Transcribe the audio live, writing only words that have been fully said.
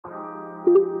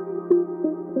Welcome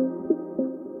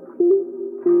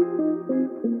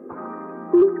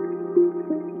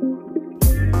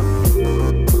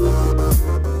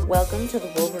to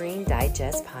the Wolverine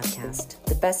Digest Podcast,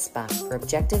 the best spot for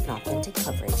objective and authentic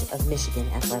coverage of Michigan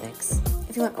athletics.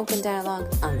 If you want open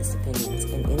dialogue, honest opinions,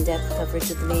 and in-depth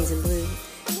coverage of the maize and blue,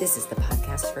 this is the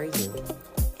podcast for you.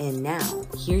 And now,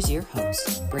 here's your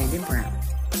host, Brandon Brown,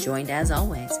 joined as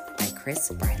always by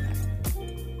Chris Breiler.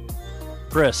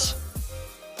 Chris,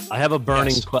 I have a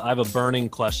burning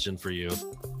question for you.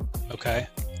 Okay.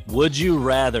 Would you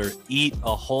rather eat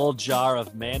a whole jar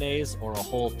of mayonnaise or a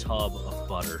whole tub of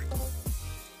butter?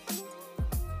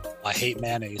 I hate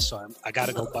mayonnaise, so I got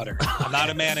to go butter. I'm not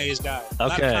a mayonnaise guy. I'm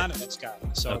not a condiments guy.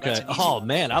 So okay.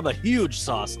 Man, I'm a huge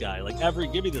sauce guy. Like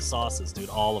give me the sauces, dude.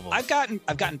 All of them. I've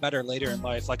gotten better later in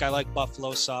life. Like I like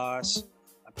buffalo sauce.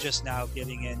 I'm just now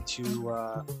getting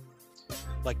into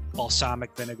like balsamic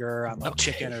vinegar on like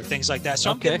chicken or things like that. So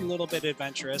I'm getting a little bit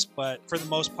adventurous, but for the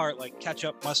most part, like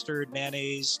ketchup, mustard,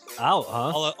 mayonnaise,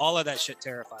 all of that shit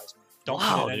terrifies me. Don't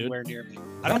put it anywhere near me.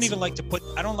 I don't like to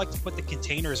put the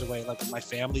containers away. Like when my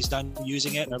family's done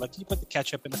using it and they're like, can you put the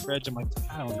ketchup in the fridge? I'm like,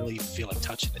 I don't really feel like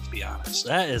touching it, to be honest.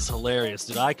 That is hilarious,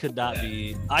 dude. I could not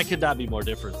be more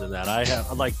different than that. I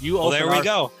have like you open there we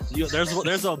go. There's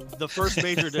the first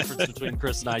major difference between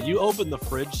Chris and I. You open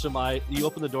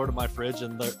the door to my fridge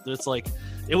and it's like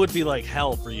it would be like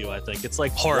hell for you, I think. It's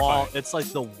like horrifying. It's like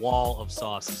the wall of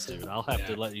sauces, dude. I'll have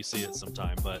to let you see it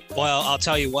sometime. But well, I'll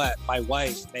tell you what, my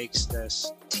wife makes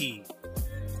this tea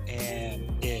and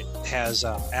it has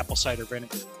apple cider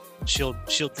vinegar. She'll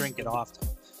drink it often,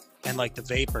 and like the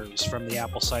vapors from the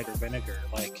apple cider vinegar,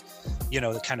 like,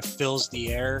 it kind of fills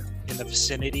the air in the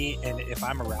vicinity, and if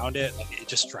I'm around it, like, it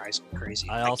just drives me crazy.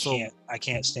 I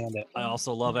can't stand it. I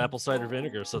also love apple cider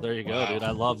vinegar, so there you go, dude.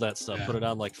 I love that stuff. Put it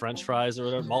on like French fries or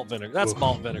whatever. Malt vinegar, that's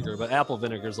malt vinegar, but apple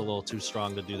vinegar is a little too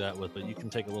strong to do that with. But you can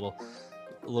take a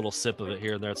little sip of it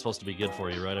here and there. It's supposed to be good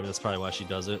for you, right? I mean, that's probably why she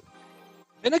does it.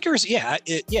 Vinegar's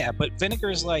but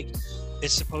vinegar is like,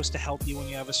 it's supposed to help you when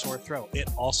you have a sore throat. It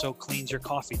also cleans your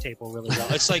coffee table really well.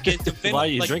 It's like why are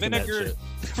you drinking vinegar, that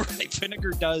shit? Right?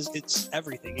 Vinegar does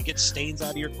everything. It gets stains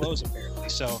out of your clothes apparently.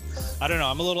 So I don't know.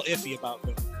 I'm a little iffy about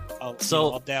vinegar.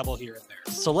 I'll dabble here and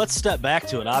there. So let's step back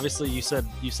to it. Obviously, you said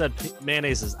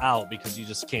mayonnaise is out because you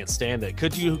just can't stand it.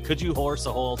 Could you horse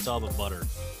a whole tub of butter?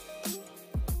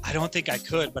 I don't think I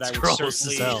could, but I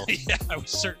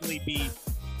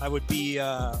would be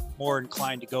more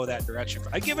inclined to go that direction.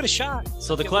 I'd give it a shot.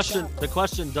 So the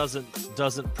question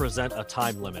doesn't present a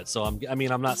time limit. So I'm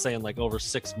not saying like over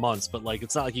 6 months, but like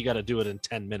it's not like you got to do it in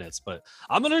 10 minutes. But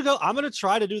I'm gonna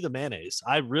try to do the mayonnaise.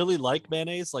 I really like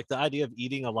mayonnaise. Like the idea of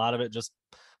eating a lot of it just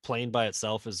plain by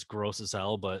itself is gross as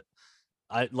hell. But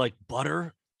I like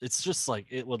butter. It's just like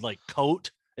it would like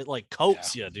coat. It like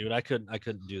coats you, dude. I couldn't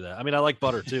do that. I mean, I like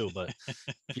butter too, but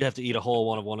if you have to eat a whole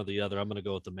one or the other, I'm gonna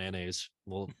go with the mayonnaise.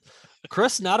 Well,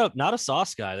 Chris, not a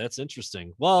sauce guy. That's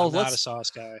interesting. Well, I'm not a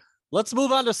sauce guy. Let's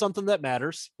move on to something that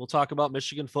matters. We'll talk about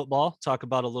Michigan football. Talk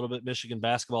about a little bit Michigan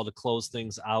basketball to close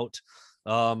things out.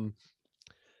 The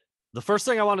first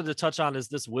thing I wanted to touch on is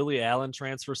this Willie Allen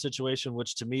transfer situation,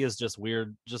 which to me is just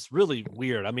weird, just really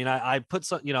weird. I mean, I put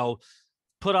out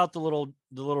the little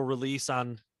release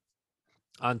on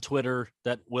Twitter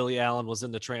that Willie Allen was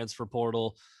in the transfer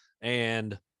portal,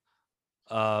 and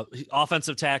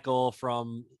offensive tackle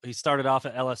he started off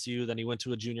at LSU, then he went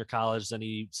to a junior college, then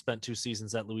he spent 2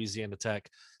 seasons at Louisiana Tech.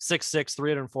 6'6",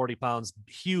 340 pounds,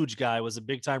 huge guy, was a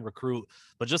big time recruit,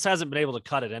 but just hasn't been able to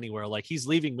cut it anywhere. Like he's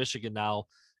leaving Michigan now,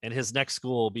 and his next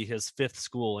school will be his 5th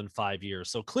school in 5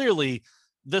 years. So clearly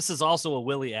this is also a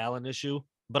Willie Allen issue,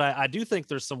 but I do think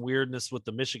there's some weirdness with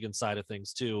the Michigan side of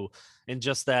things too. And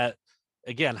just that,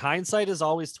 again, hindsight is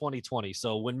always 2020.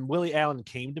 So when Willie Allen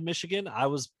came to Michigan, I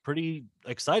was pretty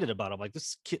excited about him. Like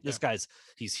this guy's,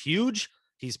 he's huge.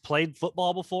 He's played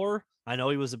football before. I know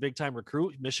he was a big time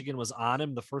recruit. Michigan was on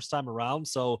him the first time around.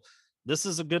 So this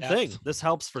is a good thing. This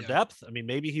helps for depth. I mean,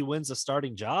 maybe he wins a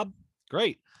starting job.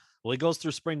 Great. Well, he goes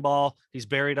through spring ball. He's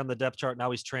buried on the depth chart. Now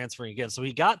he's transferring again. So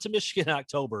he got to Michigan in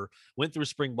October, went through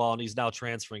spring ball, and he's now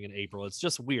transferring in April. It's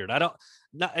just weird.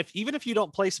 Even if you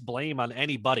don't place blame on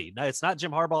anybody, it's not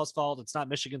Jim Harbaugh's fault. It's not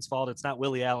Michigan's fault. It's not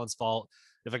Willie Allen's fault.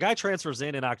 If a guy transfers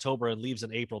in October and leaves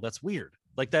in April, that's weird.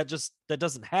 Like that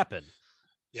doesn't happen.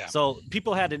 Yeah. So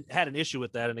people had an issue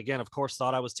with that. And again, of course,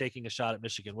 thought I was taking a shot at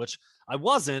Michigan, which I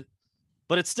wasn't,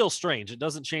 but it's still strange. It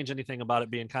doesn't change anything about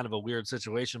it being kind of a weird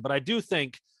situation. But I do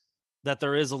think that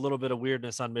there is a little bit of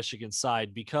weirdness on Michigan's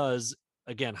side because,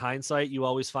 again, hindsight, you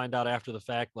always find out after the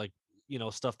fact, like,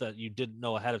 stuff that you didn't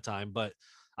know ahead of time. But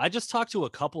I just talked to a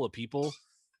couple of people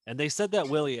And they said that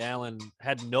Willie Allen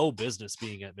had no business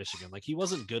being at Michigan. Like, he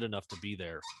wasn't good enough to be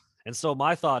there. And so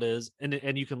my thought is,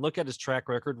 and you can look at his track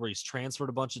record where he's transferred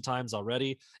a bunch of times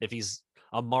already. If he's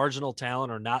a marginal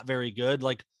talent or not very good,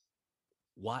 like,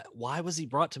 why was he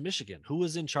brought to Michigan? Who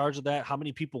was in charge of that? How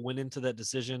many people went into that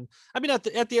decision? I mean, at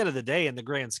the end of the day, in the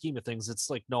grand scheme of things, it's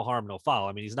like no harm, no foul.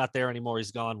 I mean, he's not there anymore.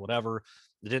 He's gone, whatever.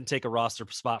 They didn't take a roster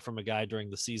spot from a guy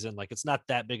during the season. Like, it's not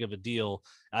that big of a deal.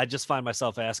 I just find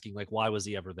myself asking, like, why was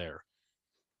he ever there?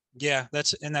 Yeah,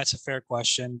 that's a fair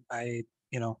question. I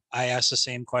asked the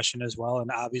same question as well.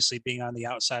 And obviously being on the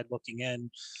outside looking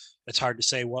in, it's hard to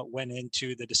say what went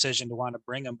into the decision to want to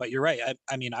bring him, but you're right.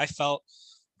 I mean, I felt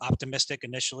optimistic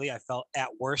initially. I felt at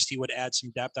worst he would add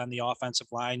some depth on the offensive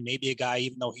line. Maybe a guy,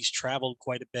 even though he's traveled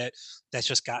quite a bit, that's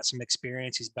just got some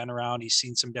experience. He's been around. He's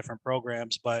seen some different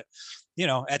programs. But,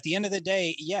 at the end of the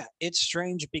day, yeah, it's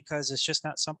strange because it's just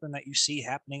not something that you see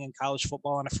happening in college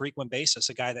football on a frequent basis.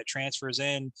 A guy that transfers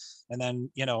in and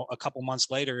then, a couple months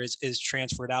later is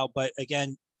transferred out. But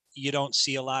again, you don't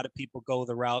see a lot of people go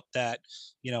the route that,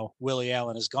 Willie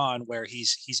Allen has gone, where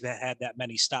he's had that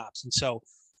many stops. And so,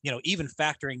 even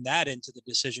factoring that into the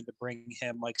decision to bring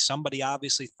him, like, somebody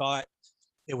obviously thought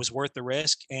it was worth the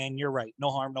risk. And you're right.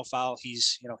 No harm, no foul.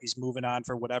 He's moving on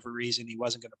for whatever reason. He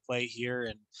wasn't going to play here.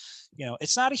 And,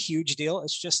 it's not a huge deal.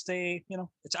 It's just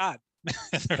it's odd.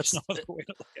 There's no other way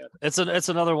to look at it. It's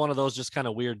another one of those just kind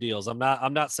of weird deals. I'm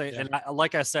not saying, and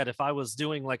like I said, if I was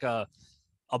doing like a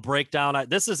breakdown,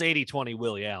 this is 80-20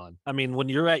 Willie Allen. I mean, when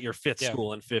you're at your fifth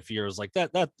school in 5 years, like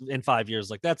that in 5 years,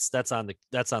 like that's on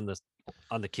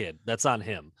the kid. That's on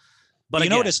him. But you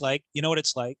know what it's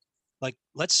like? Like,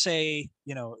 let's say,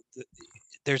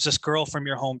 there's this girl from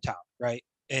your hometown, right?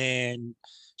 And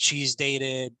she's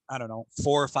dated, I don't know,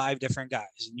 4 or 5 different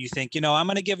guys. And you think, I'm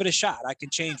going to give it a shot. I can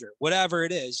change her, whatever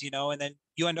it is, and then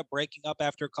you end up breaking up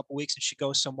after a couple of weeks and she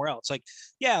goes somewhere else. Like,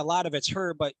 yeah, a lot of it's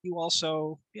her, but you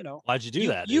also, why'd you do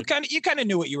that? You kind of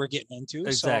knew what you were getting into.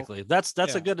 Exactly. So,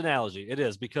 that's a good analogy. It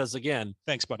is, because again,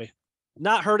 thanks, buddy.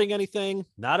 Not hurting anything,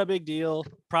 not a big deal.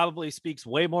 Probably speaks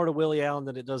way more to Willie Allen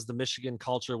than it does the Michigan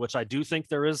culture, which I do think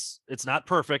it's not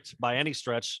perfect by any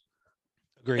stretch.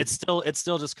 Agreed. It's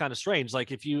still just kind of strange.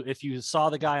 Like, if you saw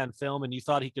the guy on film and you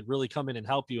thought he could really come in and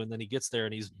help you, and then he gets there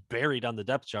and he's buried on the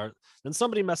depth chart, then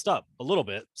somebody messed up a little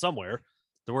bit somewhere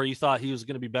to where you thought he was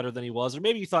going to be better than he was, or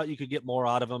maybe you thought you could get more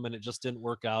out of him and it just didn't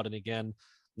work out. And again,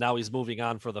 now he's moving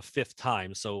on for the 5th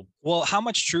time. So, well, how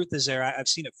much truth is there? I've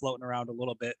seen it floating around a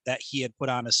little bit that he had put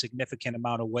on a significant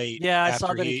amount of weight. Yeah, I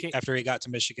saw that after he got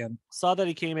to Michigan. Saw that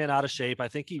he came in out of shape. I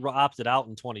think he opted out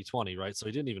in 2020, right? So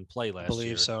he didn't even play last year. I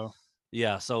believe so.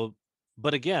 Yeah. So,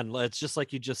 but again, it's just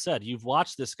like you just said. You've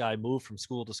watched this guy move from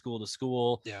school to school to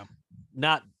school. Yeah.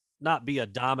 Not be a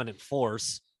dominant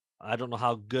force. I don't know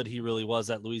how good he really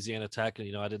was at Louisiana Tech.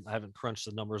 And, I haven't crunched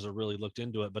the numbers or really looked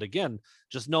into it. But again,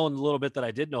 just knowing the little bit that I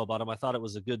did know about him, I thought it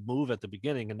was a good move at the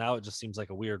beginning. And now it just seems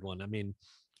like a weird one. I mean,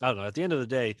 I don't know. At the end of the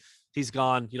day, he's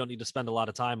gone. You don't need to spend a lot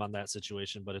of time on that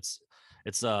situation, but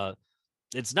it's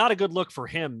not a good look for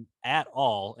him at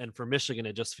all. And for Michigan,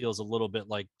 it just feels a little bit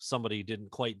like somebody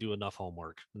didn't quite do enough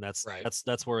homework. And that's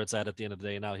where it's at the end of the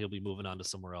day. Now he'll be moving on to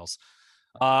somewhere else.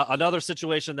 Another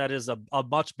situation that is a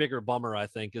much bigger bummer, I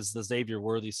think, is the Xavier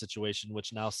Worthy situation,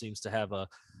 which now seems to have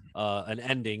an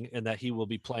ending, and that he will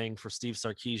be playing for Steve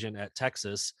Sarkisian at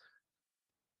Texas.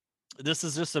 This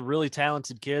is just a really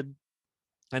talented kid.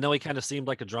 I know he kind of seemed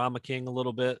like a drama king a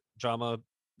little bit. Drama.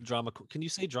 Can you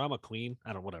say drama queen?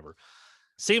 I don't know, whatever.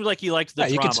 Seemed like he liked the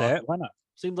drama. You can say it. Why not?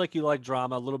 Seemed like he liked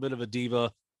drama, a little bit of a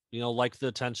diva, liked the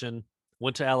attention.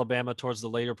 Went to Alabama towards the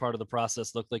later part of the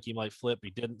process. Looked like he might flip.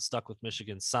 He didn't. Stuck with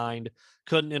Michigan. Signed.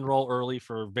 Couldn't enroll early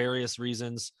for various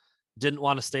reasons. Didn't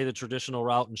want to stay the traditional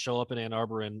route and show up in Ann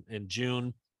Arbor in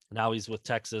June. Now he's with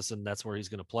Texas, and that's where he's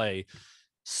going to play.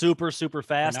 Super, super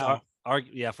fast. For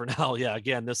now. Yeah.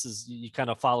 Again, this is, you kind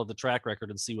of follow the track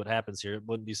record and see what happens here. It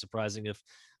wouldn't be surprising if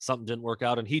something didn't work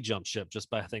out and he jumped ship just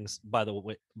by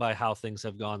how things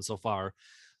have gone so far.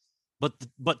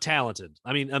 But talented.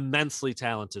 I mean, immensely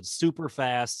talented, super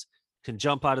fast, can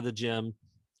jump out of the gym.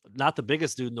 Not the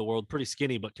biggest dude in the world, pretty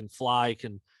skinny, but can fly,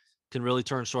 can really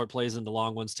turn short plays into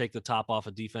long ones, take the top off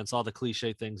of defense, all the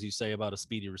cliche things you say about a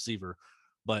speedy receiver.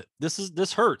 But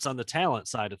this hurts on the talent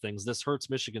side of things. This hurts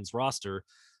Michigan's roster.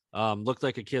 Looked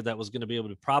like a kid that was going to be able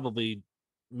to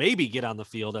maybe get on the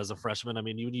field as a freshman. I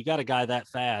mean, when you got a guy that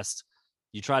fast,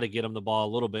 you try to get him the ball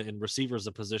a little bit, and receiver's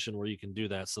a position where you can do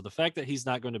that. So the fact that he's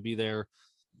not going to be there,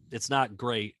 it's not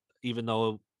great, even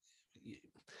though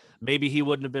maybe he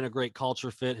wouldn't have been a great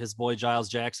culture fit. His boy Giles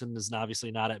Jackson is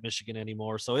obviously not at Michigan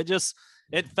anymore. So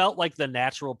it felt like the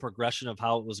natural progression of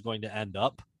how it was going to end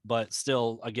up. but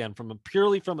still, again,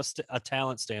 purely from a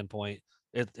talent standpoint,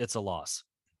 it's a loss.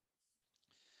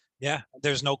 Yeah,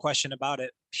 there's no question about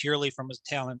it. Purely from a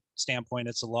talent standpoint,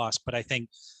 it's a loss. But I think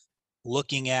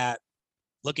looking at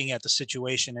the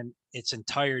situation in its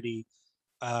entirety,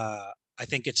 I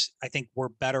think we're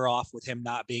better off with him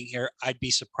not being here. I'd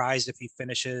be surprised if he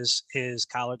finishes his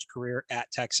college career at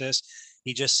Texas.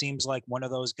 He just seems like one of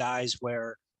those guys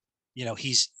where,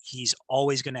 he's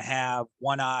always going to have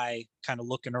one eye kind of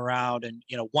looking around, and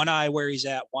one eye where he's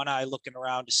at, one eye looking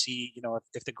around to see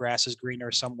if the grass is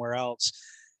greener somewhere else.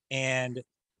 And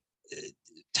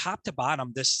top to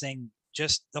bottom, this thing,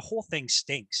 just the whole thing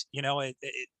stinks.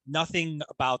 Nothing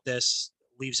about this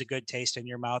leaves a good taste in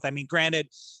your mouth. I mean, granted,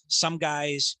 some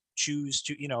guys choose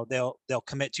to, they'll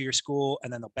commit to your school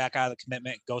and then they'll back out of the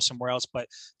commitment and go somewhere else. But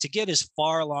to get as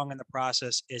far along in the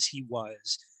process as he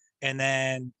was, and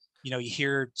then you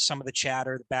hear some of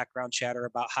the background chatter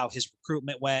about how his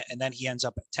recruitment went, and then he ends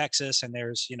up at Texas, and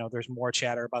there's more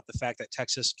chatter about the fact that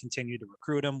Texas continued to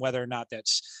recruit him, whether or not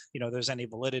that's, there's any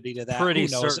validity to that. Pretty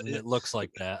certain it looks like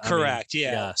that. Correct.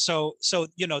 Yeah. So,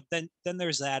 then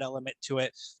there's that element to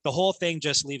it. The whole thing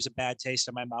just leaves a bad taste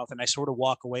in my mouth. And I sort of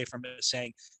walk away from it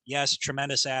saying, yes,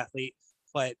 tremendous athlete.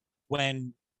 But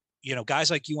when, guys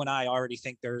like you and I already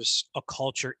think there's a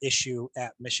culture issue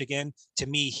at Michigan, to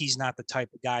me, he's not the type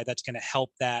of guy that's going to help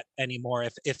that anymore.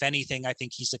 If anything, I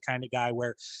think he's the kind of guy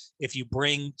where if you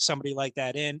bring somebody like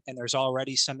that in and there's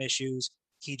already some issues,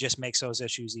 he just makes those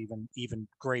issues even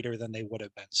greater than they would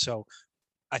have been. So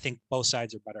I think both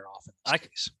sides are better off in this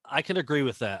case. I can agree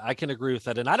with that.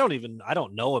 And I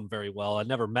don't know him very well. I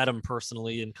never met him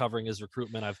personally in covering his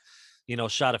recruitment. I've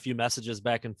shot a few messages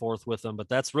back and forth with him, but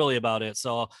that's really about it.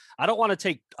 So I don't want to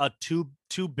take a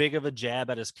too big of a jab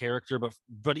at his character,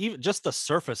 but even just the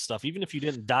surface stuff, even if you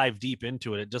didn't dive deep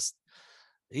into it,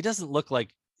 he doesn't look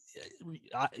like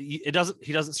he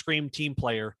doesn't scream team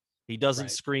player. He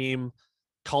doesn't scream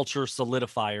culture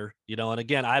solidifier, and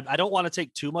again, I don't want to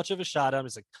take too much of a shot at him.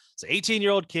 It's an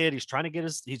 18-year-old kid. He's trying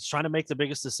to make the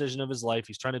biggest decision of his life.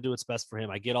 He's trying to do what's best for him.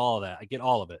 I get all of that. I get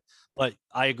all of it. But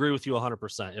I agree with you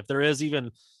 100%. If there is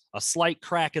even a slight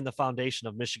crack in the foundation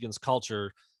of Michigan's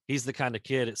culture, he's the kind of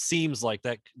kid, it seems like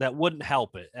that wouldn't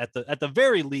help it. At the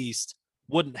very least,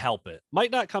 wouldn't help it.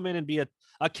 Might not come in and be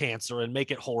a cancer and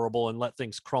make it horrible and let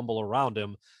things crumble around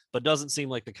him, but doesn't seem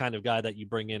like the kind of guy that you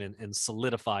bring in and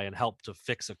solidify and help to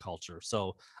fix a culture.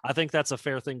 So I think that's a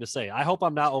fair thing to say. I hope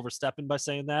I'm not overstepping by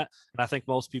saying that. And I think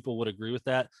most people would agree with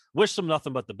that. Wish him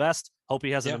nothing but the best. Hope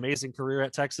he has an amazing career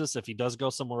at Texas. If he does go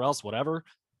somewhere else, whatever,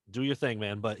 do your thing,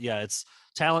 man. But yeah, it's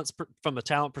from a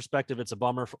talent perspective. It's a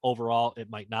bummer overall. It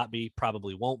might not be,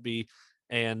 probably won't be.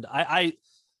 And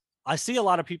I see a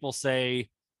lot of people say,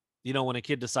 when a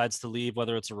kid decides to leave,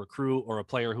 whether it's a recruit or a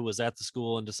player who was at the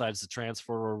school and decides to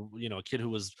transfer, or, a kid who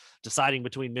was deciding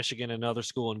between Michigan and another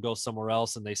school and go somewhere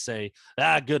else, and they say,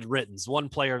 good riddance. One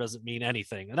player doesn't mean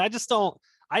anything. And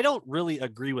I don't really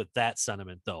agree with that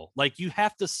sentiment though. Like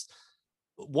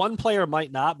one player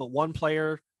might not, but one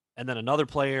player and then another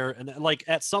player. And like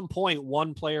at some point,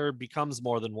 one player becomes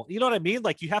more than one. You know what I mean?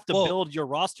 Like you have to build your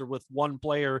roster with one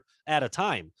player at a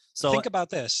time. So think about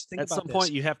this. At some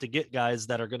point, you have to get guys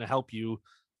that are going to help you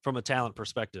from a talent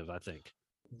perspective, I think.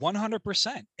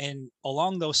 100%. And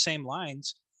along those same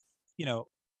lines,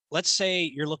 let's say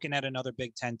you're looking at another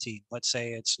Big Ten team. Let's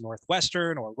say it's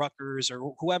Northwestern or Rutgers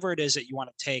or whoever it is that you want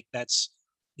to take that's,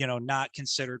 not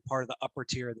considered part of the upper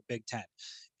tier of the Big Ten.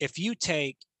 If you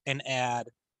take and add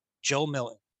Joe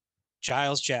Milton,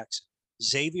 Giles Jackson,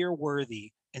 Xavier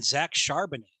Worthy, and Zach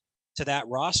Charbonnet to that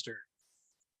roster,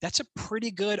 that's a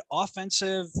pretty good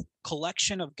offensive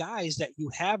collection of guys that you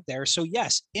have there. So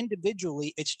yes,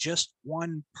 individually, it's just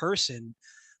one person.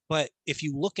 But if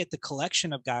you look at the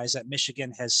collection of guys that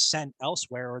Michigan has sent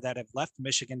elsewhere or that have left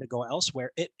Michigan to go elsewhere,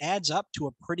 it adds up to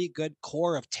a pretty good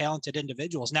core of talented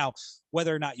individuals. Now,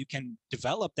 whether or not you can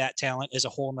develop that talent is a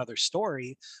whole nother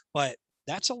story, but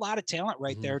that's a lot of talent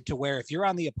right there to where if you're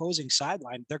on the opposing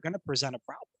sideline, they're going to present a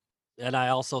problem. And I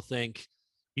also think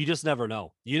you just never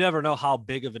know. You never know how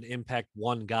big of an impact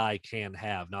one guy can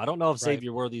have. Now, I don't know if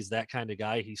Xavier Worthy's that kind of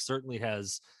guy. He certainly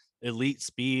has elite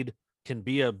speed, can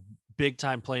be a big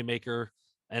time playmaker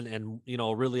and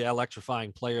a really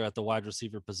electrifying player at the wide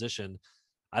receiver position.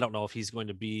 I don't know if he's going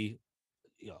to be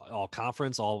all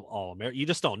conference, all American. You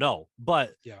just don't know.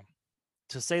 But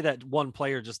to say that one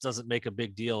player just doesn't make a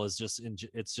big deal is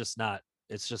it's just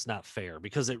not fair,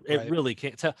 because it really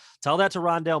can't. Tell that to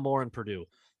Rondale Moore in Purdue,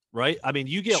 right? I mean,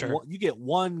 you get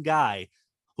one guy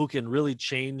who can really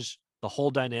change the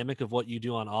whole dynamic of what you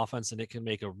do on offense, and it can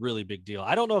make a really big deal.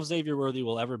 I don't know if Xavier Worthy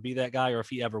will ever be that guy or if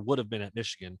he ever would have been at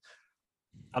Michigan,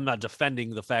 I'm not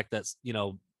defending the fact that,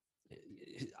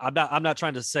 I'm not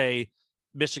trying to say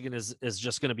Michigan is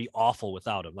just going to be awful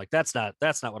without him. Like that's not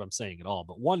what I'm saying at all.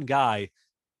 But one guy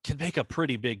can make a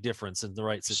pretty big difference in the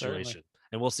right situation. Certainly.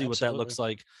 And we'll see Absolutely. what that looks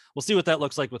like. We'll see what that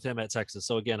looks like with him at Texas.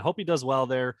 So again, hope he does well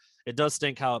there. It does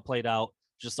stink how it played out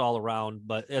just all around.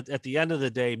 But at the end of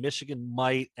the day, Michigan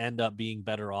might end up being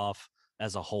better off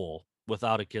as a whole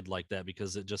without a kid like that,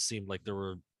 because it just seemed like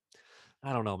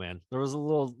I don't know, man. There's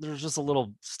just a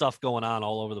little stuff going on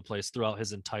all over the place throughout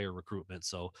his entire recruitment.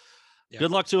 So good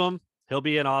luck to him. He'll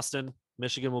be in Austin.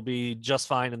 Michigan will be just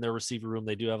fine in their receiver room.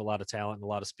 They do have a lot of talent and a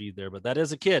lot of speed there, but that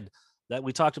is a kid that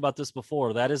we talked about this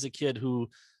before. That is a kid who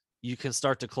you can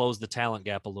start to close the talent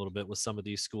gap a little bit with some of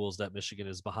these schools that Michigan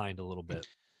is behind a little bit.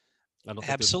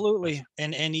 Absolutely.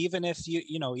 And even if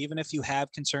even if you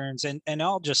have concerns, and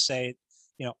I'll just say,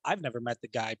 I've never met the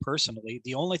guy personally.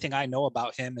 The only thing I know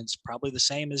about him is probably the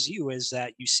same as you, is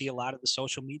that you see a lot of the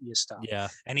social media stuff. Yeah.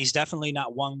 And he's definitely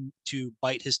not one to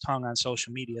bite his tongue on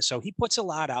social media. So he puts a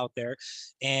lot out there.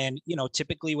 And,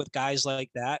 typically with guys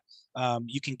like that,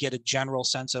 you can get a general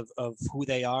sense of who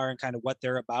they are and kind of what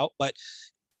they're about. But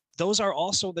those are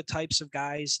also the types of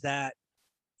guys that,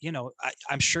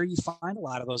 I'm sure you find a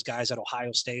lot of those guys at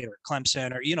Ohio State or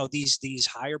Clemson or, these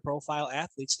higher profile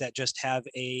athletes that just have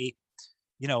a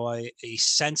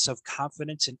sense of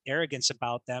confidence and arrogance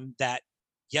about them that,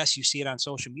 yes, you see it on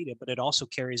social media, but it also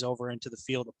carries over into the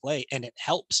field of play, and it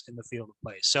helps in the field of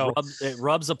play. So it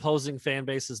rubs opposing fan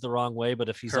bases the wrong way, but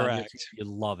if he's on your team, you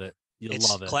love it.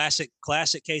 Love it.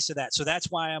 Classic case of that. So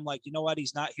that's why I'm like, you know what?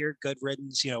 He's not here. Good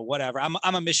riddance, whatever.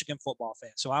 I'm a Michigan football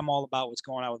fan. So I'm all about what's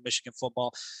going on with Michigan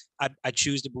football. I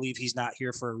choose to believe he's not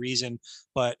here for a reason,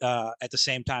 but at the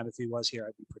same time, if he was here,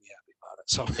 I'd be pretty happy.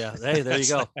 So yeah, hey, there you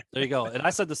go. There you go. And I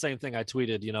said the same thing. I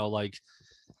tweeted, like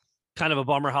kind of a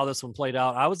bummer how this one played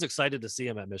out. I was excited to see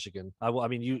him at Michigan. I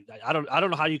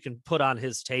don't know how you can put on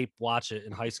his tape, watch it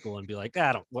in high school and be like,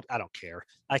 I don't care.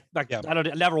 I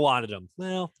never wanted him.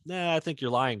 Well, I think you're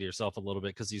lying to yourself a little bit,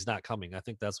 because he's not coming. I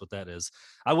think that's what that is.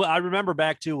 I remember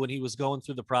back to when he was going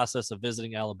through the process of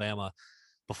visiting Alabama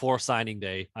before signing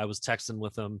day. I was texting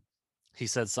with him.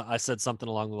 I said something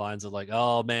along the lines of like,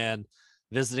 oh man,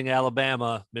 visiting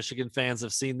Alabama, Michigan fans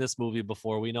have seen this movie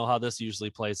before. We know how this usually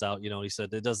plays out. He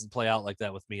said, it doesn't play out like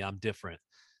that with me. I'm different.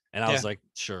 And I was like,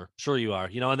 sure you are,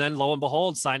 and then lo and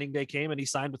behold, signing day came and he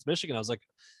signed with Michigan. I was like,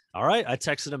 all right. I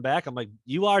texted him back. I'm like,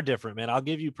 you are different, man. I'll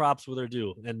give you props where they're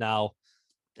due. And now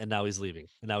he's leaving,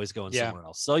 and now he's going somewhere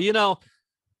else. So,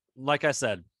 like I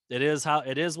said, it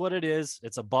is what it is.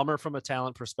 It's a bummer from a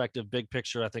talent perspective. Big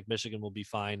picture, I think Michigan will be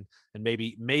fine, and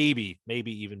maybe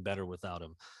even better without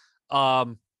him.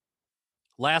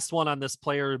 Last one on this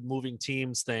player moving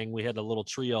teams thing, we had a little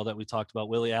trio that we talked about: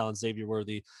 Willie Allen, Xavier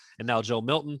Worthy, and now Joe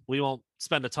Milton. We won't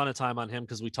spend a ton of time on him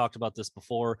because we talked about this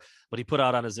before, but he put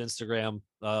out on his Instagram,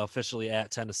 officially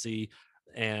at Tennessee,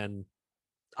 and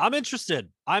I'm interested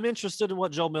in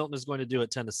what Joe Milton is going to do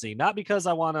at Tennessee. Not because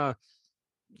I want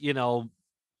to,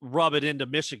 rub it into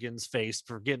Michigan's face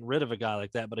for getting rid of a guy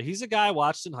like that, but he's a guy I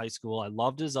watched in high school. I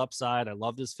loved his upside. I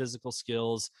loved his physical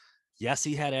skills. Yes,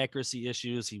 he had accuracy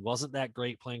issues. He wasn't that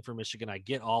great playing for Michigan. I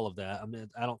get all of that. I mean,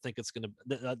 I don't think it's going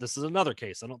to, this is another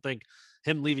case. I don't think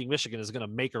him leaving Michigan is going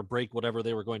to make or break whatever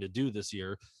they were going to do this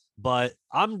year, but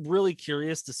I'm really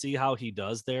curious to see how he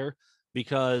does there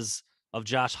because of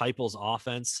Josh Heupel's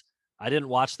offense. I didn't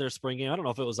watch their spring game. I don't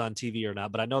know if it was on TV or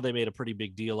not, but I know they made a pretty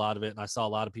big deal out of it. And I saw a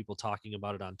lot of people talking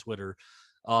about it on Twitter.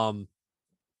 I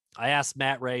asked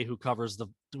Matt Ray, who covers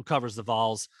the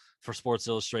Vols for Sports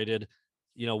Illustrated,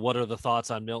 what are the thoughts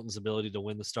on Milton's ability to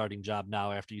win the starting job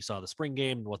now after you saw the spring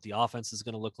game and what the offense is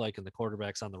going to look like and the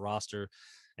quarterbacks on the roster.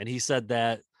 And he said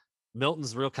that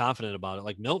Milton's real confident about it.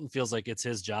 Like Milton feels like it's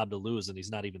his job to lose and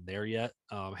he's not even there yet.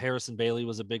 Harrison Bailey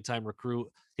was a big time recruit.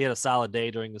 He had a solid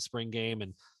day during the spring game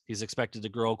and he's expected to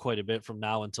grow quite a bit from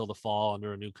now until the fall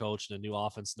under a new coach and a new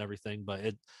offense and everything. But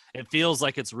it feels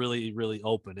like it's really, really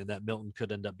open and that Milton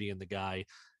could end up being the guy.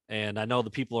 And I know the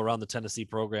people around the Tennessee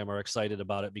program are excited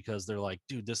about it because they're like,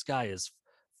 dude, this guy is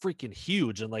freaking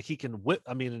huge. And like, he can whip.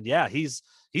 I mean, yeah, he's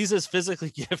as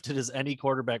physically gifted as any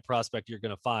quarterback prospect you're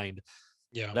going to find.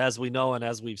 Yeah. But as we know, and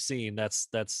as we've seen, that's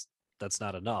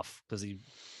not enough because he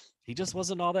just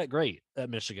wasn't all that great at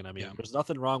Michigan. I mean, there's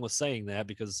nothing wrong with saying that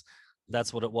because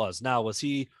that's what it was. Now, was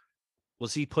he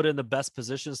put in the best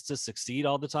positions to succeed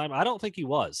all the time? I don't think he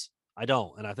was. I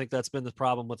don't. And I think that's been the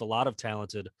problem with a lot of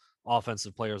talented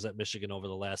offensive players at Michigan over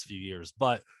the last few years.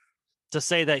 But to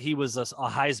say that he was a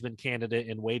Heisman candidate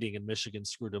in waiting and Michigan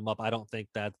screwed him up, I don't think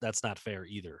that's not fair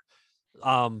either.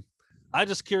 I'm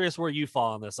just curious where you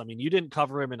fall on this. I mean, you didn't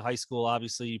cover him in high school.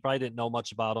 Obviously, you probably didn't know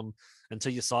much about him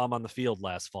until you saw him on the field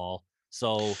last fall.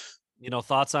 So,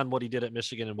 thoughts on what he did at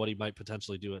Michigan and what he might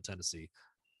potentially do at Tennessee.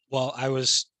 Well, I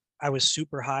was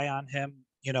super high on him,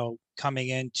 coming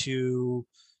into,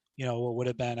 what would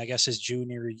have been, I guess, his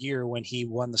junior year when he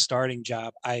won the starting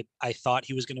job. I thought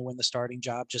he was going to win the starting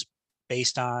job just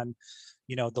based on,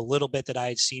 the little bit that I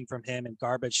had seen from him in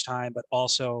garbage time, but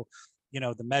also,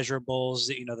 the measurables,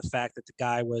 the fact that the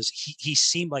guy he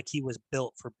seemed like he was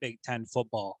built for Big Ten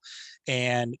football.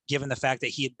 And given the fact that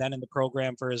he had been in the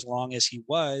program for as long as he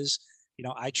was,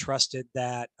 I trusted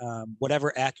that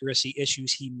whatever accuracy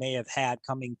issues he may have had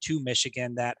coming to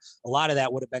Michigan, that a lot of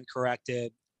that would have been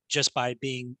corrected just by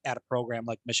being at a program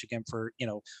like Michigan for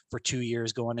 2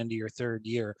 years going into your third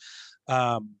year.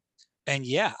 And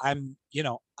yeah, I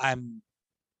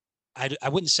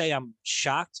wouldn't say I'm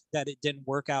shocked that it didn't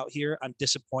work out here. I'm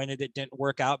disappointed it didn't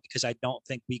work out because I don't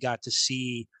think we got to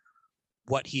see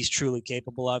what he's truly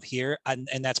capable of here. And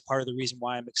that's part of the reason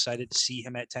why I'm excited to see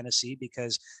him at Tennessee,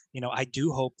 because, I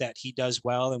do hope that he does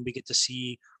well and we get to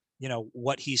see,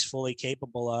 what he's fully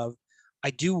capable of.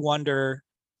 I do wonder,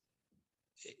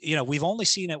 we've only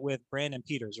seen it with Brandon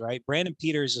Peters, right? Brandon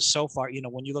Peters is so far,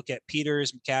 when you look at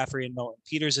Peters, McCaffrey, and Milton,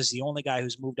 Peters is the only guy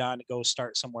who's moved on to go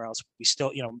start somewhere else. We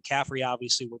still, McCaffrey,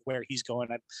 obviously, with where he's going,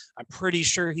 I'm pretty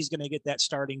sure he's going to get that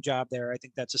starting job there. I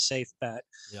think that's a safe bet.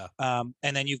 Yeah.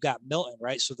 And then you've got Milton,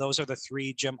 right? So those are the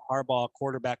three Jim Harbaugh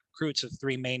quarterback recruits, the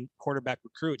three main quarterback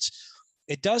recruits.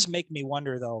 It does make me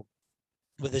wonder, though,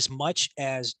 with as much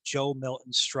as Joe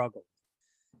Milton struggled,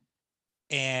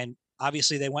 and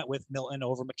obviously they went with Milton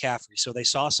over McCaffrey. So they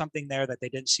saw something there that they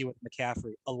didn't see with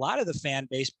McCaffrey. A lot of the fan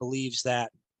base believes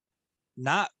that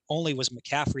not only was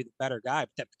McCaffrey the better guy, but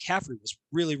that McCaffrey was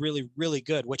really, really, really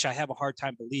good, which I have a hard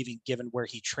time believing given where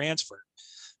he transferred.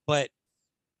 But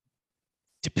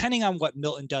depending on what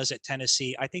Milton does at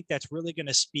Tennessee, I think that's really going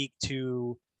to speak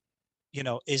to,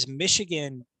 is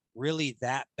Michigan really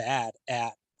that bad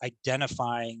at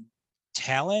identifying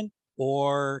talent,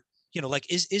 or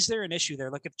is there an issue there?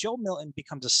 Like if Joe Milton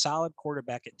becomes a solid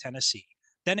quarterback at Tennessee,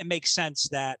 then it makes sense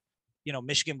that,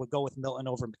 Michigan would go with Milton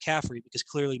over McCaffrey because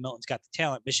clearly Milton's got the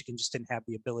talent. Michigan just didn't have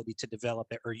the ability to develop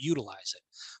it or utilize it.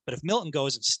 But if Milton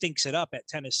goes and stinks it up at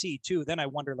Tennessee too, then I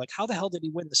wonder, like, how the hell did he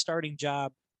win the starting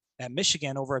job at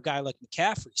Michigan over a guy like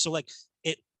McCaffrey? So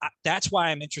that's why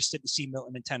I'm interested to see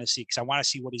Milton in Tennessee, because I want to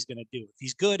see what he's going to do. If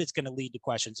he's good, it's going to lead to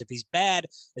questions. If he's bad,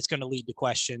 it's going to lead to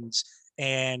questions.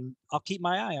 And I'll keep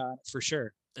my eye on it for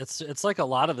sure. It's like a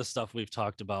lot of the stuff we've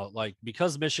talked about, like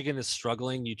because Michigan is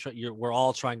struggling, we're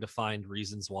all trying to find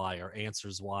reasons why or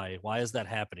answers why. Why is that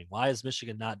happening? Why is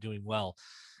Michigan not doing well?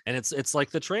 And it's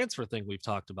like the transfer thing we've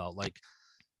talked about. Like,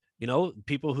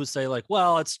 people who say like,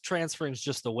 well, it's transferring is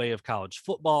just the way of college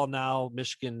football now.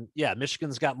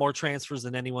 Michigan's got more transfers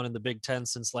than anyone in the Big Ten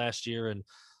since last year, and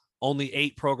only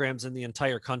 8 programs in the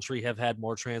entire country have had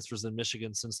more transfers than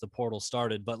Michigan since the portal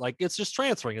started. But like, it's just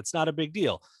transferring. It's not a big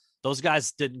deal. Those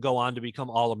guys didn't go on to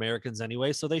become All-Americans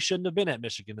anyway, so they shouldn't have been at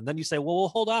Michigan. And then you say, well,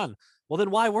 hold on. Well,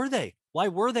 then why were they? Why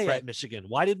were they at Michigan?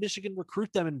 Why did Michigan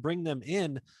recruit them and bring them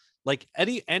in? Like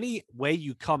any way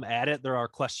you come at it, there are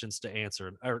questions to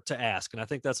answer or to ask. And I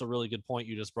think that's a really good point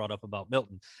you just brought up about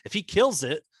Milton. If he kills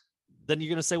it, then you're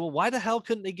going to say, well, why the hell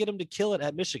couldn't they get him to kill it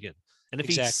at Michigan? And if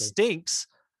he stinks,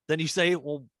 then you say,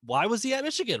 well, why was he at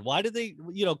Michigan? Why did they,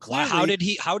 clearly,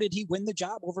 how did he win the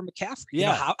job over McCaffrey?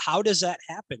 Yeah. How does that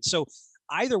happen? So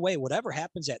either way, whatever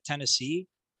happens at Tennessee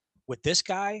with this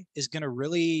guy is going to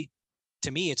really,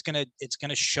 to me, it's going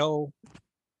to show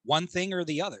one thing or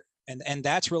the other. And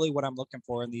that's really what I'm looking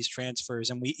for in these transfers.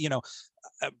 And we,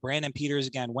 Brandon Peters,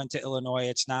 again, went to Illinois.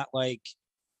 It's not like,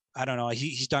 I don't know,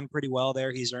 he's done pretty well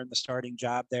there. He's earned the starting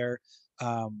job there.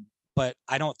 But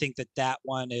I don't think that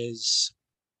one is,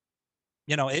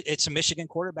 it's a Michigan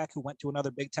quarterback who went to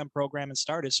another Big Ten program and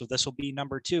started. So this will be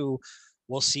number 2.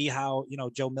 We'll see how,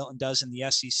 Joe Milton does in the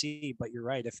SEC. But you're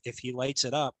right. If he lights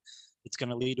it up, it's going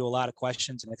to lead to a lot of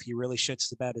questions. And if he really shits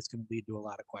the bed, it's going to lead to a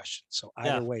lot of questions. So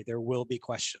either way, there will be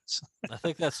questions. I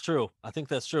think that's true.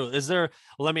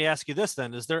 Let me ask you this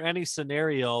then. Is there any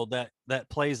scenario that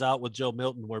plays out with Joe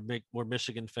Milton where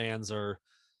Michigan fans are,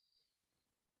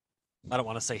 I don't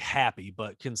want to say happy,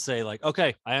 but can say like,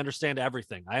 okay, I understand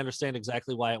everything. I understand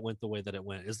exactly why it went the way that it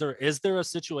went. Is there a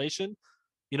situation,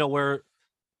 where,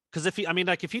 because if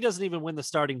he doesn't even win the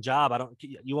starting job,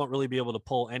 you won't really be able to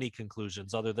pull any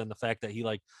conclusions other than the fact that he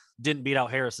didn't beat out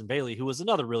Harrison Bailey, who was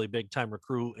another really big time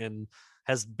recruit and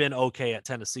has been okay at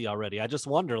Tennessee already. I just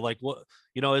wonder, like, what,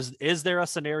 is there a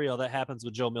scenario that happens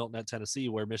with Joe Milton at Tennessee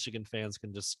where Michigan fans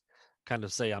can just kind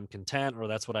of say I'm content, or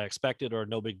that's what I expected, or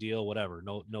no big deal, whatever.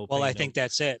 No. Well, I think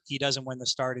that's it. He doesn't win the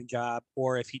starting job,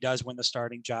 or if he does win the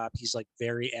starting job, he's like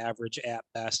very average at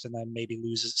best, and then maybe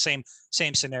loses.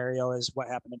 Same scenario as what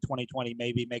happened in 2020.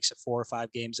 Maybe makes it 4 or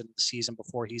 5 games into the season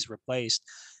before he's replaced.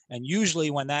 And usually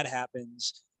when that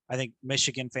happens, I think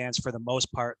Michigan fans, for the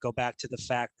most part, go back to the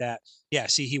fact that,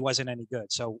 he wasn't any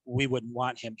good, so we wouldn't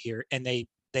want him here, and they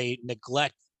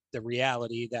neglect the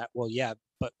reality that,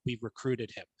 but we recruited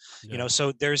him. Yeah.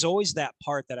 So there's always that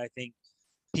part that I think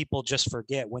people just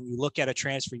forget. When you look at a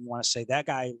transfer, you want to say that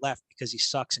guy left because he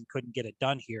sucks and couldn't get it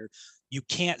done here. You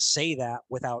can't say that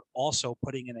without also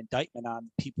putting an indictment on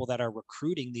people that are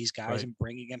recruiting these guys right. and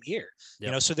bringing them here.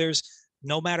 Yep. So there's,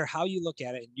 no matter how you look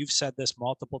at it, and you've said this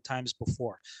multiple times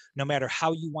before, no matter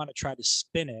how you want to try to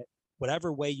spin it,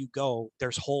 whatever way you go,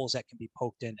 there's holes that can be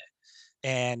poked in it.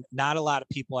 And not a lot of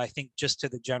people, I think, just to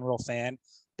the general fan,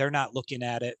 they're not looking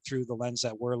at it through the lens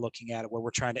that we're looking at it, where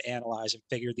we're trying to analyze and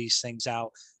figure these things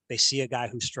out. They see a guy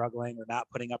who's struggling or not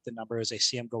putting up the numbers. They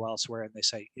see him go elsewhere and they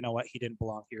say, you know what, he didn't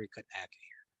belong here. He couldn't hack it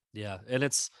here. Yeah. And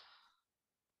it's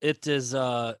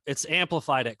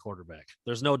amplified at quarterback.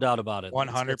 There's no doubt about it.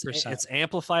 100%. It's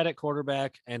amplified at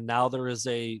quarterback. And now there is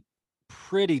a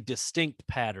pretty distinct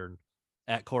pattern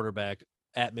at quarterback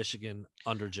at Michigan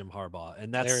under Jim Harbaugh.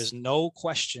 And there is no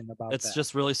question about that. It's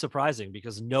just really surprising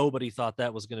because nobody thought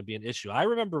that was going to be an issue. I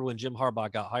remember when Jim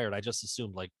Harbaugh got hired, I just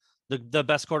assumed like the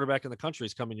best quarterback in the country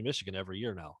is coming to Michigan every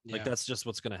year now. Yeah. Like that's just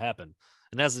what's going to happen.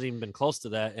 And it hasn't even been close to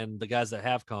that. And the guys that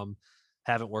have come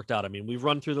haven't worked out. I mean, we've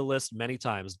run through the list many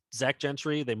times. Zach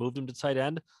Gentry, they moved him to tight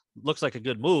end. Looks like a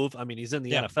good move. I mean, he's in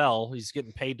the NFL. He's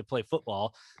getting paid to play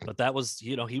football, but that was,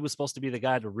 he was supposed to be the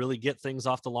guy to really get things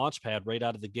off the launch pad right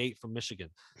out of the gate from Michigan.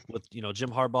 With, Jim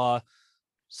Harbaugh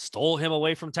stole him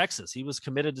away from Texas. He was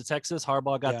committed to Texas.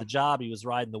 Harbaugh got the job. He was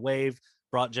riding the wave,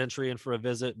 brought Gentry in for a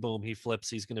visit. Boom, he flips.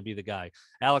 He's going to be the guy.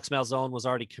 Alex Malzone was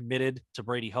already committed to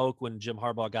Brady Hoke when Jim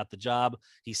Harbaugh got the job.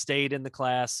 He stayed in the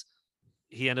class.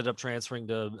 He ended up transferring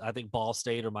to, I think, Ball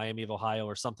State or Miami of Ohio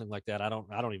or something like that. I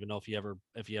don't even know if he ever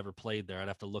played there. I'd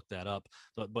have to look that up.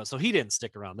 But so he didn't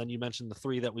stick around. Then you mentioned the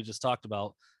three that we just talked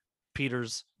about: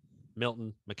 Peters,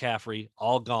 Milton, McCaffrey,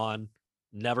 all gone.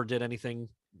 Never did anything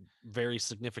very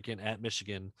significant at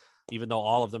Michigan, even though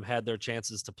all of them had their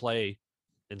chances to play.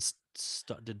 And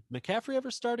did McCaffrey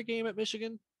ever start a game at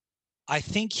Michigan? I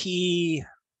think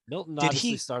Milton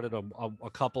obviously started a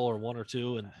couple or one or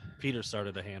two, and Peter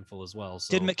started a handful as well.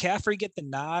 So. Did McCaffrey get the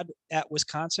nod at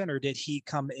Wisconsin, or did he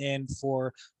come in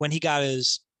for when he got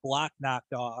his block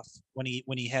knocked off? When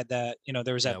he had that,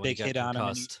 there was that big hit on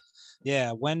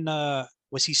him. When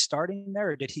was he starting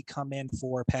there, or did he come in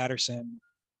for Patterson?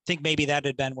 I think maybe that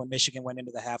had been when Michigan went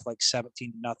into the half like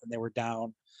 17-0. They were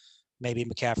down. Maybe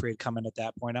McCaffrey had come in at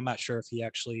that point. I'm not sure if he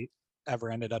actually ever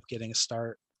ended up getting a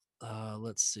start.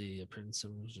 Let's see.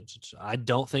 I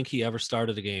don't think he ever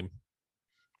started a game.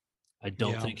 I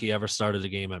don't think he ever started a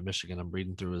game at Michigan. I'm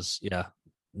reading through his.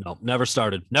 No, never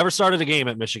started a game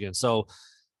at Michigan. So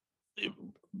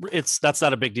that's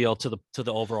not a big deal to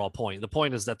the overall point. The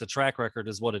point is that the track record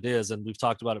is what it is, and we've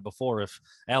talked about it before. If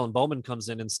Alan Bowman comes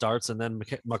in and starts, and then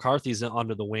McCarthy's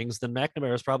under the wings, then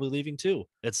McNamara is probably leaving too.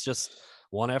 It's just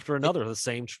one after another.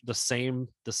 The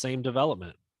same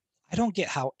development. I don't get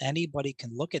how anybody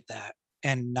can look at that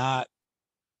and not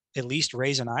at least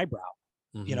raise an eyebrow.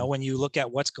 Mm-hmm. When you look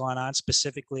at what's going on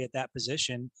specifically at that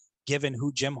position, given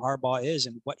who Jim Harbaugh is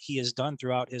and what he has done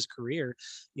throughout his career,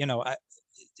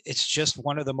 it's just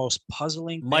one of the most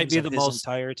puzzling things of his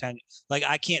entire tenure. Like,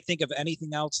 I can't think of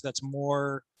anything else that's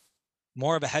more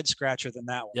of a head scratcher than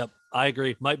that one. Yep, I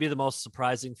agree. Might be the most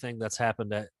surprising thing that's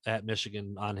happened at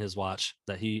Michigan on his watch,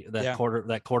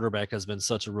 that quarterback has been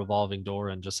such a revolving door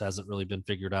and just hasn't really been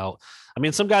figured out. I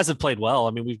mean, some guys have played well.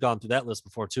 I mean, we've gone through that list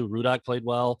before too. Rudock played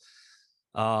well,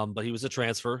 but he was a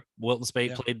transfer. Wilton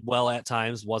Spate played well at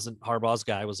times, wasn't Harbaugh's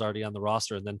guy, was already on the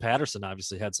roster. And then Patterson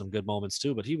obviously had some good moments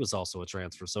too, but he was also a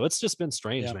transfer. So it's just been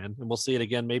strange, man. And we'll see it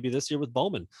again maybe this year with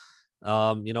Bowman. If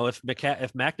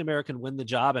McNamara can win the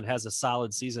job and has a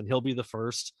solid season, he'll be the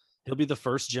first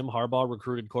Jim Harbaugh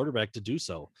recruited quarterback to do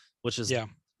so, which is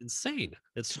insane.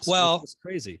 It's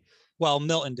crazy. Well,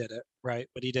 Milton did it, right?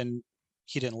 But he didn't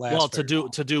last. Well,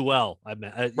 to do well, I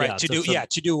meant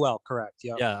to do well. Correct.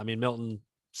 Yeah. Yeah. I mean, Milton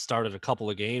started a couple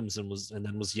of games and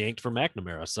then was yanked for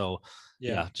McNamara. So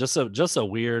just a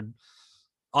weird,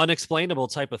 unexplainable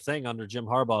type of thing under Jim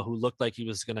Harbaugh, who looked like he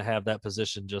was going to have that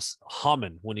position just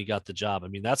humming when he got the job. I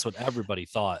mean, that's what everybody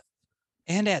thought.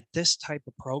 And at this type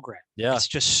of program, it's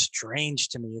just strange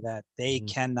to me that they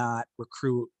cannot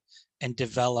recruit and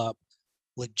develop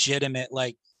legitimate,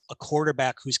 like a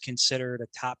quarterback who's considered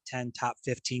a top 10, top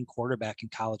 15 quarterback in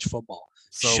college football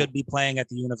should be playing at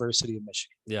the University of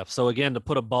Michigan. Yeah. So again, to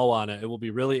put a bow on it, it will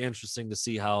be really interesting to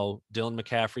see how Dylan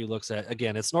McCaffrey looks at,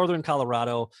 again, it's Northern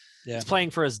Colorado. Yeah. He's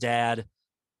playing for his dad.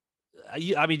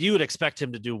 I mean, you would expect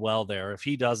him to do well there. If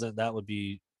he doesn't, that would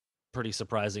be pretty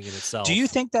surprising in itself. Do you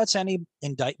think that's any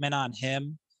indictment on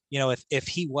him? You know, if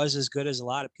he was as good as a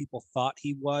lot of people thought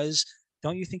he was,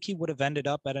 don't you think he would have ended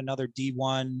up at another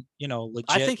D1, you know, legit?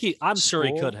 I think I'm sure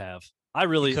he could have. I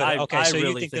really, okay. So really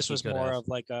you think this was more of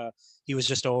like he was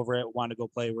just over it, wanted to go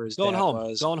play where his dad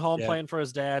was. Going home, playing for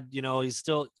his dad. You know, he's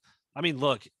still, I mean,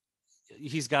 look,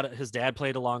 he's got his dad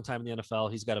played a long time in the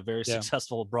NFL. He's got a very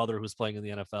successful brother who's playing in the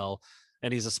NFL,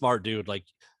 and he's a smart dude. Like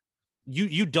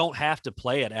you don't have to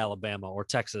play at Alabama or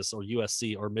Texas or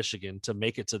USC or Michigan to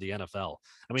make it to the NFL.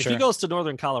 I mean, if he goes to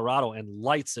Northern Colorado and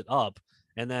lights it up,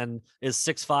 and then is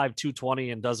 6'5",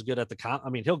 220 and does good at I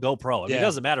mean, he'll go pro. I mean, it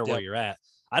doesn't matter where you're at.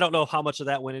 I don't know how much of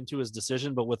that went into his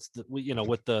decision, but with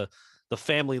the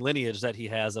family lineage that he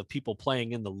has of people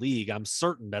playing in the league, I'm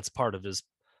certain that's part of his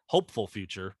hopeful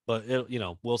future. But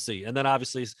we'll see. And then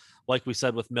obviously, like we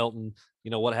said with Milton,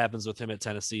 what happens with him at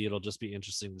Tennessee, it'll just be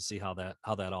interesting to see how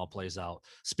that all plays out.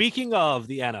 Speaking of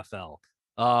the NFL,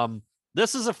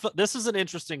 this is an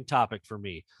interesting topic for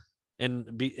me.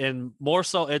 And more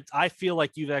so, I feel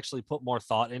like you've actually put more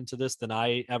thought into this than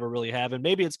I ever really have. And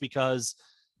maybe it's because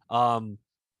I've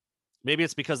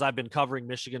been covering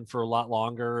Michigan for a lot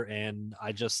longer, and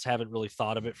I just haven't really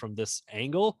thought of it from this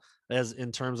angle as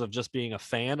in terms of just being a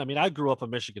fan. I mean, I grew up a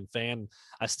Michigan fan.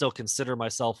 I still consider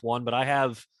myself one, but I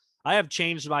have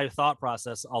changed my thought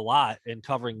process a lot in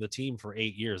covering the team for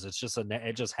 8 years. It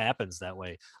just happens that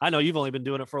way. I know you've only been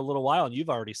doing it for a little while, and you've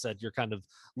already said you're kind of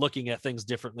looking at things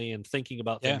differently and thinking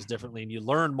about things differently, and you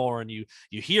learn more and you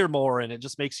hear more, and it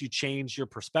just makes you change your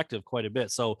perspective quite a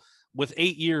bit. So with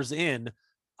 8 years in,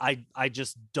 I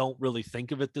just don't really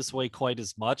think of it this way quite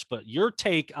as much. But your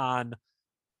take on,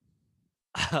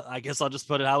 I guess I'll just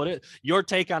put it how it is, your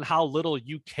take on how little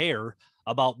you care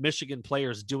about Michigan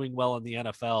players doing well in the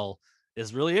NFL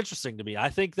is really interesting to me. I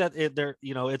think that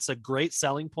it's a great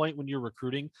selling point when you're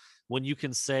recruiting, when you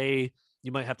can say,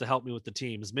 you might have to help me with the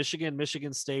teams,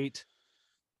 Michigan State,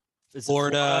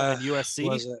 Florida and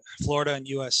USC. Florida and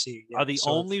USC are the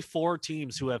only 4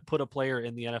 teams who have put a player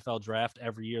in the NFL draft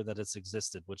every year that it's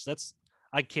existed,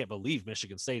 I can't believe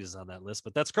Michigan State is on that list,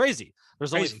 but that's crazy.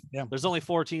 There's only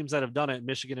 4 teams that have done it.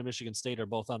 Michigan and Michigan State are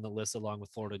both on the list along with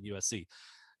Florida and USC.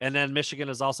 And then Michigan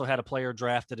has also had a player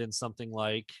drafted in something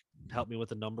like, help me with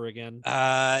the number again.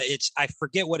 I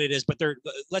forget what it is, but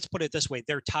let's put it this way.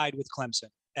 They're tied with Clemson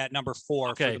at number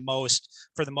 4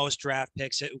 for the most draft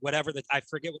picks, I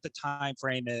forget what the time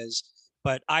frame is,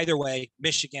 but either way,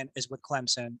 Michigan is with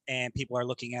Clemson, and people are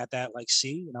looking at that like,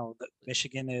 see,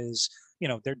 Michigan is,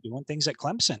 they're doing things that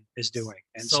Clemson is doing.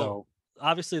 And so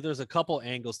obviously there's a couple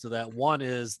angles to that. One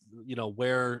is,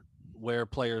 where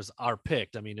players are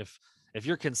picked. I mean, if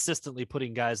you're consistently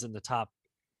putting guys in the top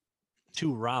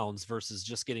 2 rounds versus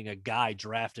just getting a guy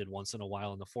drafted once in a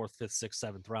while in the 4th, 5th, 6th,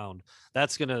 7th round,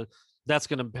 that's going to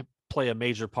play a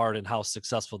major part in how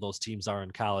successful those teams are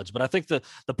in college. But I think the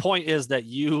point is that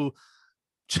you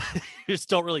just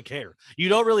don't really care. You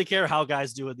don't really care how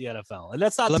guys do in the NFL. And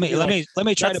that's not, let me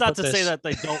try that's to not to say that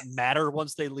they don't matter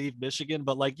once they leave Michigan,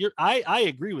 but like I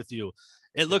agree with you.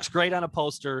 It looks great on a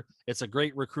poster. It's a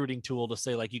great recruiting tool to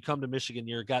say, like, you come to Michigan,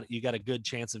 you got a good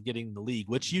chance of getting in the league,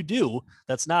 which you do.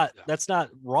 That's not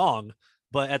wrong.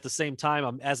 But at the same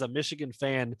time, as a Michigan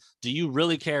fan, do you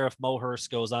really care if Mo Hurst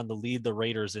goes on to lead the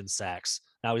Raiders in sacks?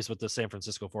 Now he's with the San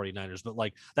Francisco 49ers, but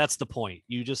like, that's the point.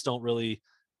 You just don't really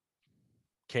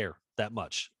care that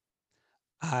much.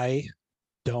 I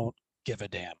don't give a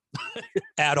damn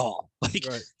at all. Like,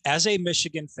 as a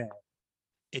Michigan fan,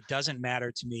 it doesn't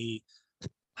matter to me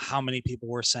how many people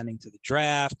we're sending to the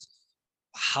draft,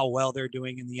 how well they're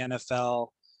doing in the NFL.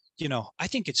 I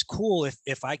think it's cool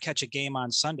if I catch a game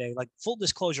on Sunday. Like, full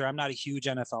disclosure, I'm not a huge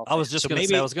NFL fan. I was just going to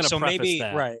say, I was going to preface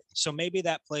that. Right. So maybe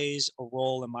that plays a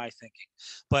role in my thinking.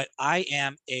 But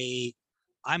I'm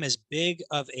as big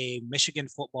of a Michigan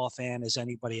football fan as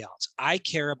anybody else. I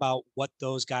care about what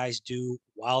those guys do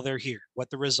while they're here, what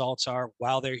the results are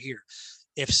while they're here.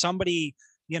 If somebody,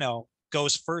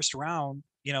 goes first round,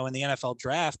 in the NFL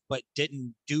draft, but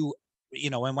didn't do,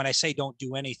 and when I say don't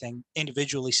do anything,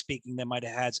 individually speaking, they might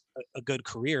have had a good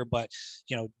career, but,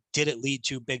 did it lead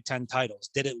to Big Ten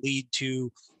titles? Did it lead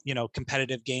to,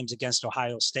 competitive games against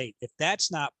Ohio State? If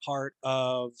that's not part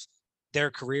of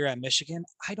their career at Michigan,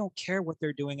 I don't care what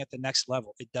they're doing at the next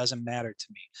level. It doesn't matter to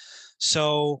me.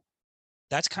 So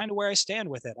that's kind of where I stand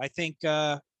with it. I think,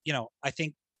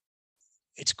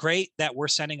 it's great that we're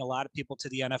sending a lot of people to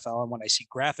the NFL. And when I see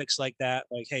graphics like that,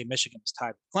 like, hey, Michigan is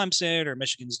tied with Clemson, or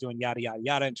Michigan's doing yada, yada,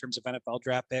 yada in terms of NFL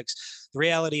draft picks, the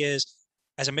reality is,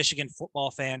 as a Michigan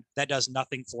football fan, that does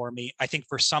nothing for me. I think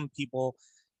for some people,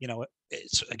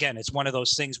 it's one of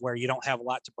those things where you don't have a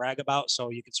lot to brag about. So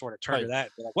you can sort of turn to that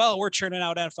and be like, well, we're churning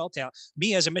out NFL talent.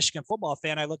 Me as a Michigan football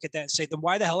fan, I look at that and say, then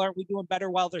why the hell aren't we doing better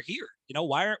while they're here?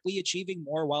 Why aren't we achieving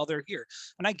more while they're here?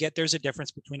 And I get there's a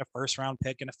difference between a first round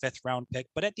pick and a fifth round pick.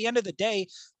 But at the end of the day,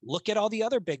 look at all the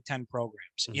other Big Ten programs.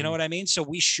 Mm-hmm. You know what I mean? So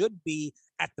we should be,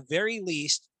 at the very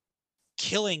least,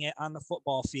 killing it on the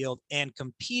football field and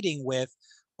competing with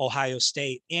Ohio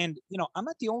State. And, I'm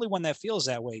not the only one that feels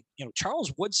that way.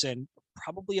 Charles Woodson,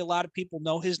 probably a lot of people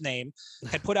know his name,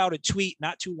 had put out a tweet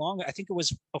not too long. I think it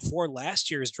was before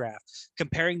last year's draft,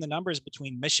 comparing the numbers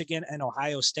between Michigan and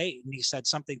Ohio State. And he said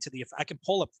something to I can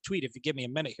pull up the tweet if you give me a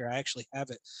minute here. I actually have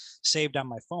it saved on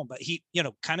my phone, but he,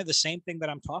 kind of the same thing that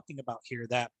I'm talking about here,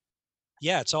 that,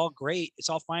 yeah, it's all great. It's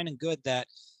all fine and good that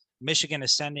Michigan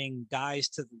is sending guys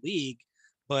to the league,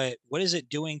 but what is it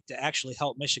doing to actually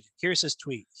help Michigan? Here's his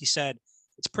tweet. He said,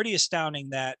 it's pretty astounding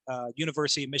that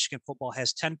University of Michigan football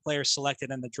has 10 players selected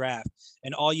in the draft,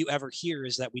 and all you ever hear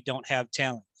is that we don't have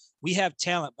talent. We have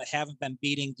talent, but haven't been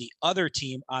beating the other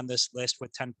team on this list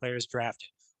with 10 players drafted,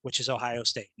 which is Ohio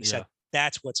State. He said,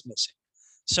 that's what's missing.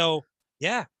 So,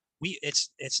 yeah,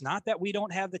 it's not that we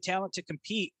don't have the talent to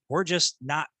compete. We're just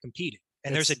not competing.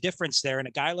 And there's a difference there. And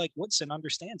a guy like Woodson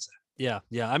understands that.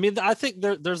 Yeah. I mean, I think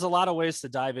there's a lot of ways to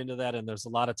dive into that, and there's a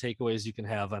lot of takeaways you can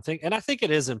have. I think it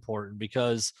is important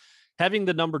because having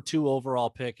the number 2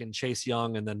 overall pick and Chase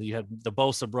Young, and then you have the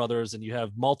Bosa brothers, and you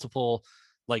have multiple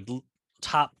like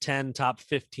top 10, top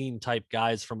 15 type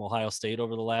guys from Ohio State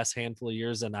over the last handful of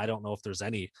years. And I don't know if there's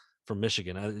any from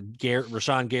Michigan.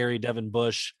 Rashawn Gary, Devin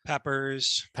Bush,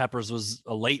 Peppers was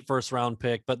a late first round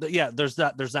pick, but there's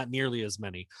not nearly as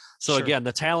many. So again,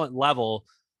 the talent level,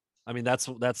 I mean, that's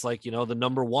like, the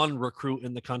number 1 recruit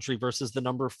in the country versus the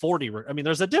number 40. I mean,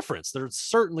 there's a difference. There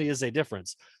certainly is a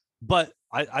difference, but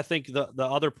I think the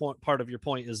other part of your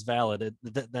point is valid.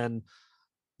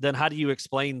 Then how do you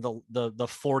explain the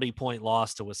 40-point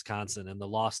loss to Wisconsin, and the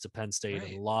loss to Penn State,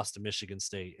 and the loss to Michigan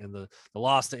State, and the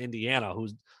loss to Indiana, who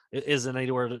isn't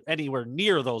anywhere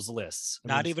near those lists?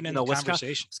 Not even in the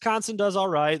conversation. Wisconsin does all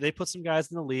right. They put some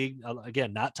guys in the league.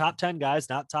 Again, not top 10 guys,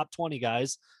 not top 20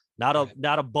 guys, not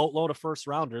a boatload of first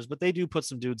rounders, but they do put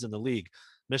some dudes in the league.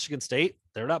 Michigan State,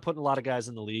 they're not putting a lot of guys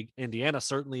in the league. Indiana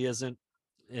certainly isn't.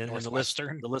 And the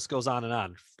list goes on and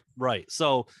on. Right.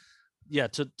 So, yeah,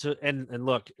 and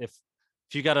look, if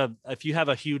you have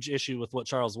a huge issue with what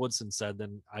Charles Woodson said,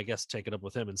 then I guess take it up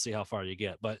with him and see how far you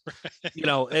get. But you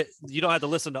don't have to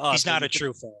listen to us. He's not a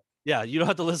true fan. Yeah, you don't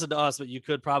have to listen to us, but you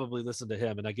could probably listen to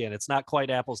him. And again, it's not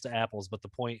quite apples to apples, but the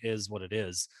point is what it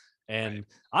is. And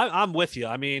I'm with you.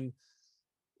 I mean,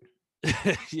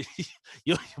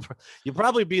 you'll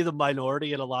probably be the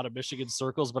minority in a lot of Michigan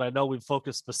circles, but I know we've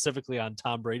focused specifically on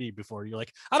Tom Brady before. You're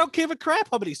like, I don't give a crap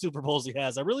how many Super Bowls he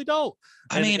has. I really don't.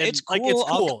 It's cool. Like, it's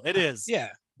cool. It is. Yeah.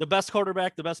 The best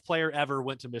quarterback, the best player ever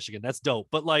went to Michigan. That's dope.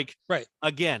 But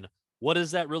again, what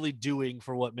is that really doing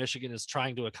for what Michigan is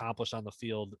trying to accomplish on the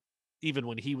field? Even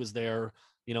when he was there,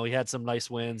 he had some nice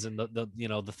wins and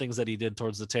the things that he did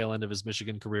towards the tail end of his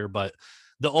Michigan career. But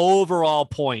the overall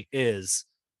point is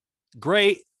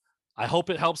great. I hope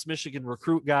it helps Michigan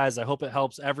recruit guys. I hope it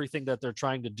helps everything that they're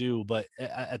trying to do. But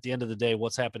at the end of the day,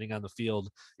 what's happening on the field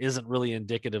isn't really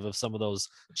indicative of some of those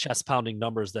chest pounding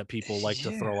numbers that people like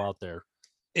to throw out there.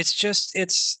 It's just,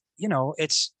 it's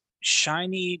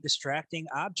shiny, distracting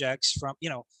objects from,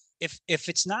 if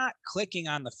it's not clicking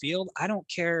on the field, I don't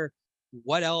care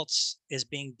what else is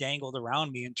being dangled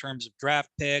around me in terms of draft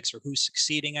picks or who's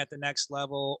succeeding at the next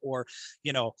level, or,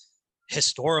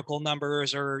 historical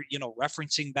numbers, or,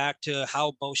 referencing back to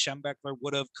how Bo Schembechler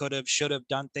would have, could have, should have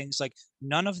done things. Like,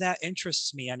 none of that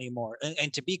interests me anymore.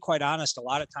 And to be quite honest,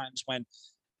 almost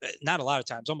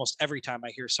every time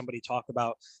I hear somebody talk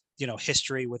about,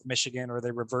 history with Michigan, or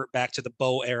they revert back to the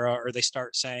Bo era, or they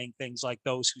start saying things like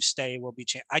those who stay will be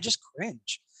changed, I just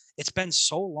cringe. It's been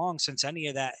so long since any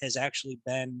of that has actually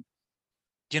been,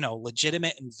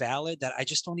 legitimate and valid, that I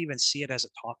just don't even see it as a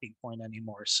talking point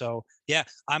anymore. So yeah,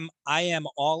 I am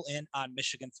all in on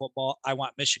Michigan football. I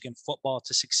want Michigan football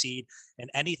to succeed, and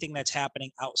anything that's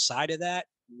happening outside of that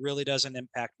really doesn't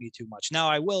impact me too much. Now,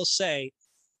 I will say,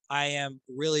 I am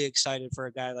really excited for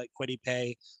a guy like Kwity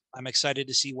Paye. I'm excited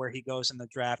to see where he goes in the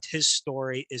draft. His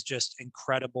story is just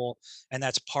incredible, and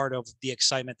that's part of the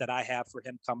excitement that I have for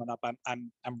him coming up.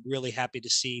 I'm really happy to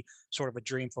see sort of a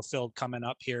dream fulfilled coming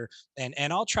up here, and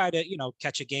I'll try to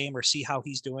catch a game or see how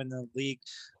he's doing in the league.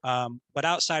 But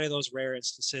outside of those rare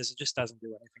instances, it just doesn't do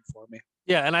anything for me.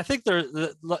 Yeah, and I think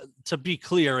to be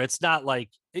clear, it's not like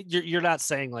you're not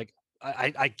saying like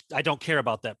I don't care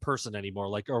about that person anymore,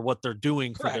 like, or what they're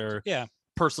doing Correct. for their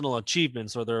personal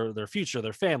achievements or their future,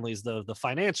 their families, the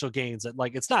financial gains. That,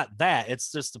 like, it's not that,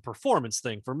 it's just a performance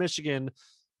thing for Michigan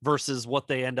versus what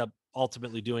they end up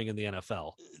ultimately doing in the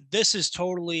NFL. This is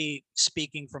totally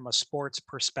speaking from a sports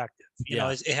perspective. You know,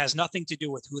 it has nothing to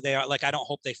do with who they are. Like, I don't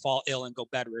hope they fall ill and go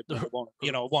bedridden. It won't,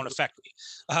 it won't affect me.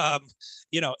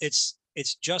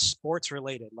 It's just sports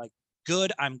related. Like,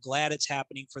 good. I'm glad it's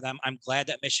happening for them. I'm glad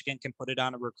that Michigan can put it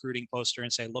on a recruiting poster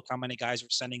and say, look how many guys we're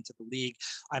sending to the league.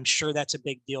 I'm sure that's a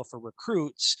big deal for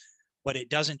recruits, but it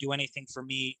doesn't do anything for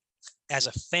me as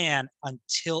a fan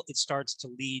until it starts to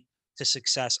lead to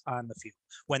success on the field.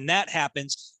 When that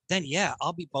happens, then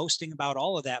I'll be boasting about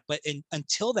all of that. But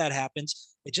until that happens,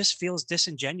 it just feels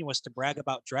disingenuous to brag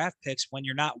about draft picks when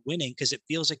you're not winning, because it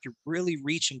feels like you're really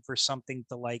reaching for something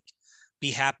to like be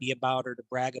happy about or to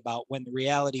brag about, when the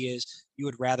reality is you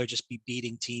would rather just be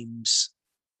beating teams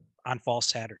on fall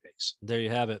Saturdays. There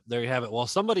you have it. Well,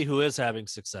 somebody who is having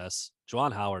success,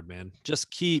 Juwan Howard, man,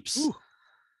 just keeps. Ooh.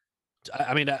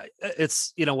 I mean,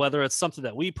 it's, whether it's something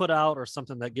that we put out or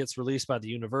something that gets released by the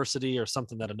university or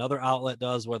something that another outlet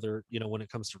does, whether, when it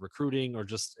comes to recruiting or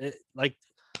just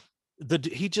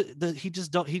he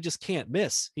just can't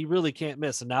miss. He really can't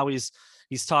miss. And now he's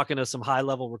talking to some high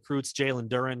level recruits. Jalen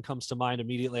Duren comes to mind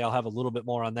immediately. I'll have a little bit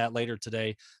more on that later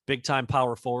today. Big time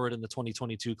power forward in the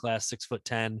 2022 class,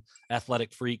 6'10",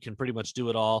 athletic freak, can pretty much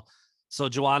do it all. So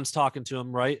Juwan's talking to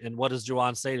him, right? And what does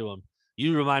Juwan say to him?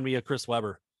 You remind me of Chris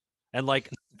Webber. And like,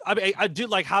 I mean, I do,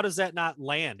 like, how does that not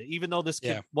land? Even though this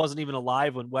kid wasn't even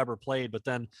alive when Webber played, but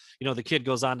then, the kid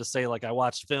goes on to say, like, I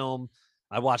watched film,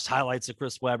 I watched highlights of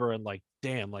Chris Webber, and like,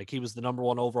 damn, like, he was the number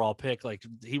 1 overall pick. Like,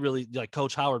 he really, like,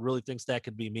 Coach Howard really thinks that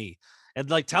could be me. And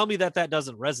like, tell me that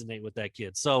doesn't resonate with that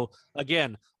kid. So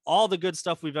again, all the good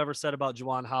stuff we've ever said about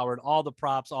Juwan Howard, all the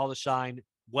props, all the shine,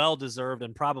 well-deserved,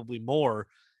 and probably more.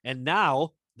 And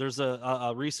now there's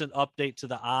a recent update to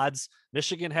the odds.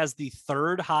 Michigan has the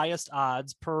 3rd highest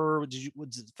odds per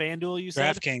FanDuel, you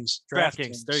said?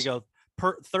 DraftKings. There you go.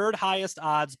 Per 3rd highest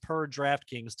odds per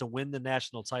DraftKings to win the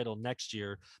national title next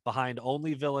year, behind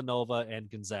only Villanova and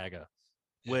Gonzaga,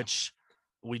 which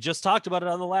we just talked about it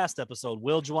on the last episode.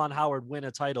 Will Juwan Howard win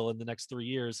a title in the next 3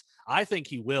 years? I think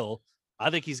he will. I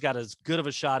think he's got as good of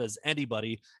a shot as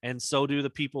anybody. And so do the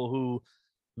people who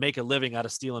make a living out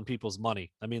of stealing people's money.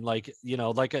 I mean, like,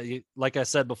 like I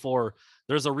said before,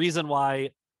 there's a reason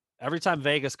why every time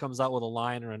Vegas comes out with a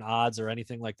line or an odds or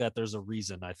anything like that, there's a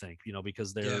reason, I think,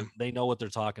 because they know what they're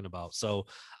talking about. So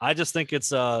I just think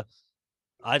it's it's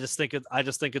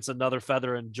another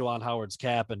feather in Juwan Howard's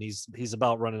cap, and he's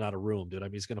about running out of room, dude. I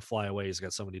mean, he's going to fly away. He's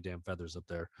got so many damn feathers up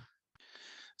there.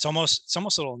 It's almost a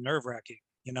little nerve wracking,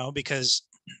 because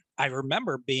I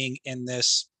remember being in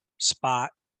this spot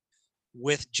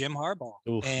with Jim Harbaugh.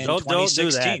 Oof, don't do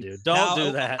that, dude. Don't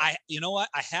do that. You know what?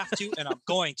 I have to, and I'm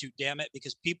going to, damn it,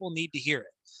 because people need to hear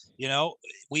it.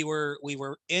 We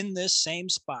were in this same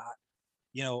spot,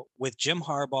 with Jim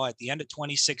Harbaugh at the end of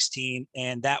 2016,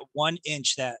 and that 1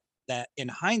 inch that in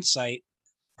hindsight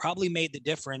probably made the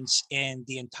difference in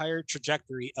the entire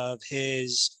trajectory of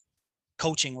his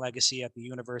coaching legacy at the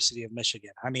University of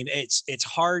Michigan. I mean, it's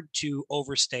hard to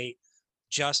overstate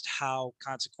just how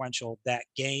consequential that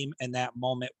game and that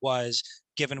moment was,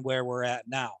 given where we're at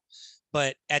now.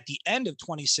 But at the end of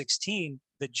 2016,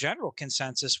 the general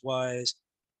consensus was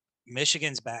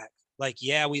Michigan's back. Like,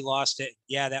 we lost it.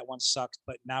 Yeah, that one sucked,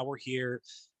 but now we're here.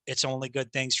 It's only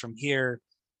good things from here.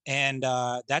 And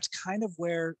that's kind of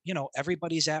where,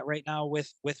 everybody's at right now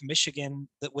with Michigan,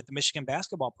 with the Michigan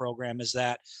basketball program, is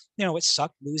that, it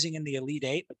sucked losing in the Elite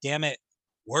Eight, but damn it,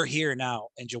 we're here now.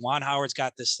 And Juwan Howard's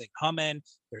got this thing humming.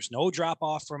 There's no drop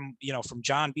off from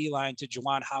John Beilein to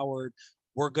Juwan Howard.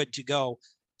 We're good to go.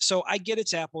 So I get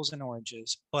it's apples and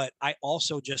oranges, but I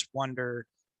also just wonder,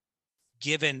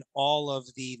 given all of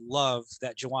the love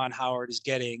that Juwan Howard is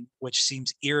getting, which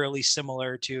seems eerily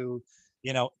similar to,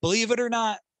 believe it or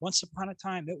not, once upon a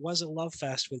time, it was a love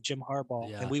fest with Jim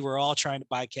Harbaugh, and we were all trying to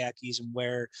buy khakis and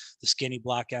wear the skinny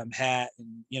Block M hat.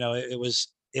 And,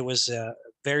 it was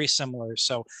very similar.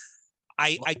 So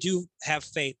I do have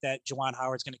faith that Juwan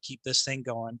Howard's going to keep this thing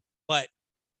going. But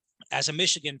as a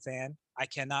Michigan fan, I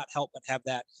cannot help but have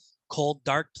that cold,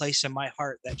 dark place in my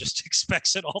heart that just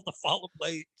expects it all to fall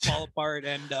apart.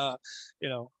 And,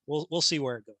 we'll see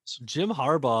where it goes. Jim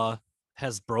Harbaugh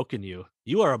has broken you.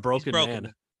 You are a broken man. Me.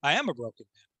 I am a broken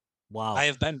man. Wow. I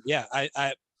have been. Yeah.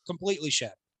 I completely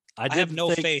shattered. I have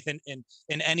no faith in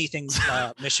anything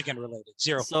Michigan related.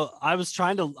 Zero. So I was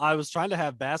trying to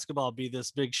have basketball be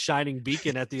this big shining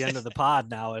beacon at the end of the pod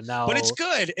now. But it's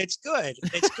good. It's good.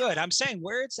 It's good. I'm saying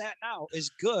where it's at now is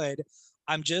good.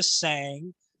 I'm just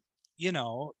saying,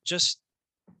 just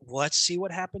let's see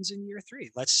what happens in year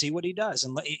 3. Let's see what he does.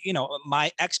 And,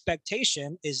 my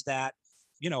expectation is that,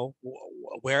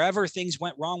 wherever things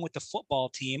went wrong with the football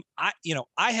team,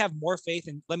 I have more faith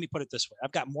in, let me put it this way.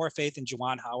 I've got more faith in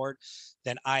Juwan Howard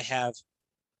than I have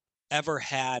ever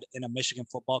had in a Michigan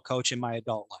football coach in my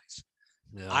adult life.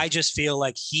 Yeah. I just feel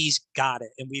like he's got it.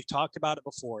 And we've talked about it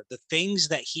before. The things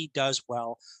that he does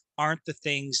well aren't the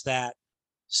things that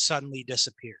suddenly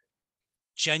disappear.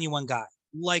 Genuine guy,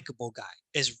 likable guy,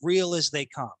 as real as they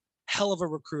come. Hell of a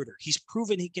recruiter. He's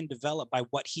proven he can develop by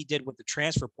what he did with the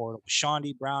transfer portal with Sean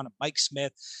D. Brown and Mike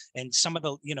Smith and some of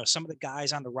the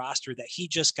guys on the roster that he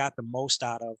just got the most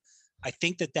out of. I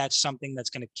think that that's something that's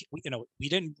going to, we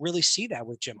didn't really see that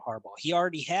with Jim Harbaugh. He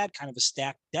already had kind of a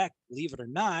stacked deck, believe it or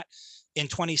not, in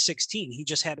 2016. He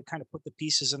just had to kind of put the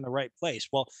pieces in the right place.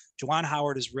 Well, Juwan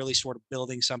Howard is really sort of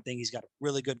building something. He's got a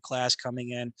really good class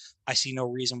coming in. I see no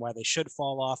reason why they should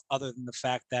fall off other than the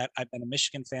fact that I've been a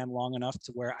Michigan fan long enough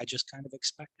to where I just kind of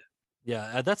expect it.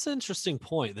 Yeah, that's an interesting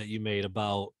point that you made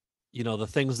about, the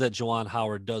things that Juwan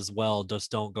Howard does well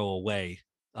just don't go away.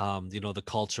 The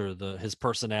culture, his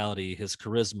personality, his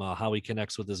charisma, how he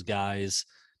connects with his guys.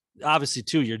 Obviously,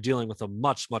 too, you're dealing with a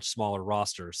much, much smaller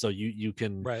roster. So you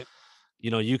can, right.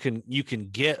 You can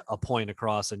get a point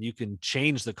across and you can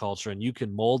change the culture and you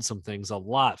can mold some things a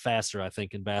lot faster, I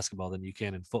think, in basketball than you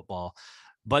can in football.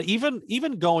 But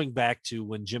even going back to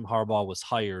when Jim Harbaugh was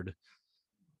hired,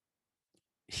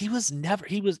 as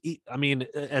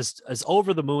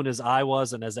over the moon as I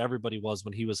was and as everybody was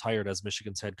when he was hired as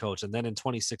Michigan's head coach. And then in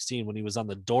 2016, when he was on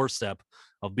the doorstep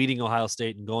of beating Ohio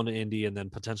State and going to Indy and then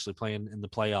potentially playing in the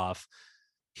playoff,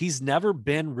 he's never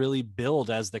been really billed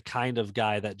as the kind of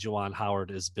guy that Juwan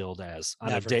Howard is billed as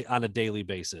on a daily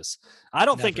basis. I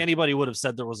don't think anybody would have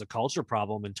said there was a culture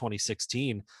problem in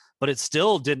 2016, but it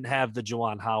still didn't have the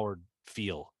Juwan Howard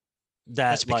feel.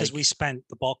 That's because we spent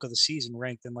the bulk of the season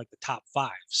ranked in the top 5.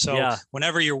 So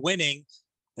whenever you're winning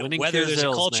whether there's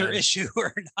a culture issue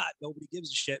or not, nobody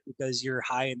gives a shit because you're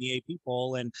high in the AP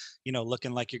poll and,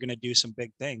 looking like you're going to do some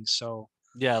big things. So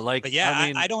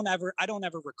I don't ever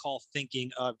recall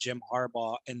thinking of Jim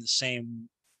Harbaugh in the same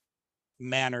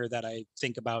manner that I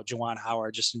think about Juwan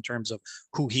Howard, just in terms of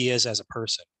who he is as a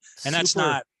person. And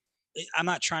I'm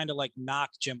not trying to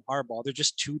knock Jim Harbaugh. They're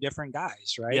just two different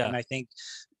guys. Right. Yeah. And I think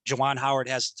Juwan Howard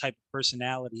has the type of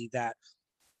personality that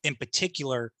in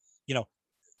particular,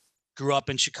 grew up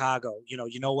in Chicago,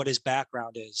 what his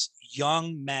background is.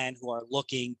 Young men who are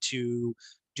looking to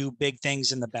do big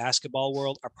things in the basketball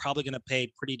world are probably going to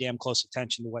pay pretty damn close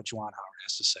attention to what Juwan Howard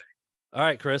has to say. All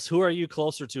right, Chris, who are you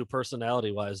closer to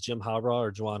personality wise, Jim Harbaugh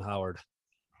or Juwan Howard?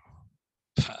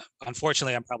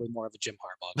 Unfortunately, I'm probably more of a Jim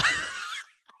Harbaugh.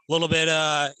 A little bit,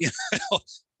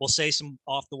 we'll say some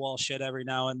off the wall shit every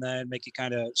now and then, make you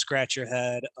kind of scratch your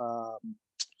head.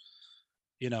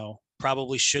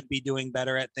 Probably should be doing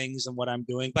better at things than what I'm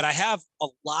doing, but I have a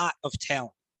lot of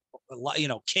talent,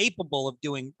 capable of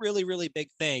doing really, really big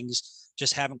things.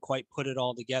 Just haven't quite put it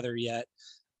all together yet.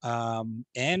 And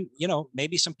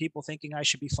maybe some people thinking I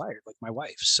should be fired, like my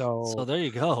wife. So there you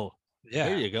go. Yeah,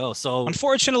 there you go. So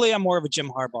unfortunately, I'm more of a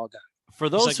Jim Harbaugh guy. For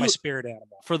those my spirit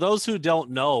animal. For those who don't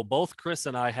know, both Chris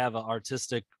and I have an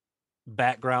artistic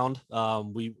background.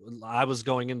 I was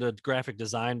going into graphic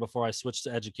design before I switched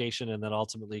to education, and then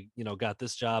ultimately, got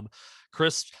this job.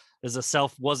 Chris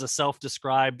was a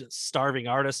self-described starving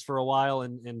artist for a while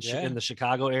in the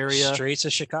Chicago area, streets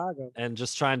of Chicago, and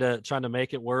just trying to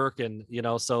make it work. And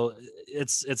so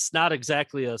it's not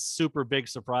exactly a super big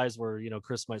surprise where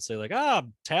Chris might say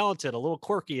I'm talented, a little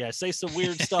quirky, I say some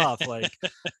weird stuff,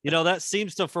 that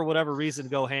seems to, for whatever reason,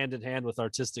 go hand in hand with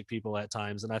artistic people at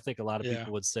times. And I think a lot of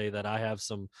people would say that I have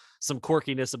some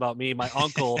quirkiness about me. My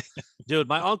uncle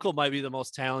might be the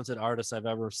most talented artist I've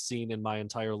ever seen in my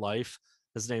entire life.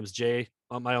 His name's Jay,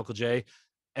 my Uncle Jay.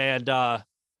 And I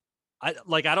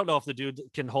don't know if the dude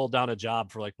can hold down a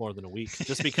job for more than a week,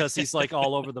 just because he's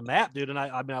all over the map, dude. And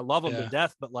I love him to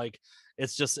death, but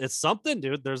it's something,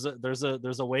 dude. There's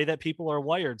a way that people are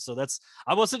wired. So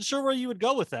I wasn't sure where you would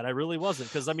go with that. I really wasn't.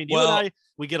 Cause you and I,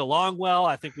 we get along well.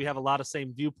 I think we have a lot of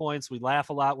same viewpoints. We laugh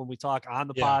a lot when we talk on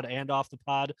the pod and off the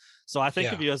pod. So I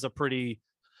think of you as a pretty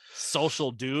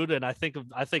social dude. And I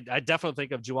definitely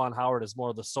think of Juwan Howard as more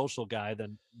of the social guy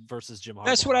than versus Jim Harbaugh.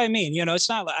 That's what I mean. It's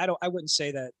not like I wouldn't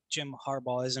say that Jim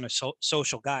Harbaugh isn't a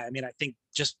social guy. I mean, I think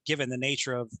just given the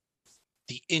nature of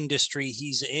the industry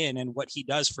he's in and what he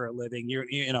does for a living,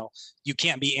 you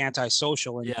can't be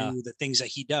antisocial and do the things that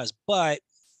he does. But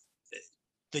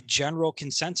the general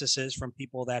consensus is from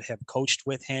people that have coached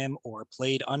with him or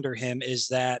played under him is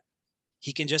that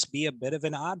he can just be a bit of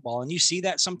an oddball. And you see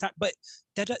that sometimes, but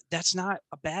that's not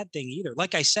a bad thing either.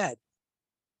 Like I said,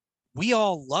 we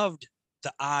all loved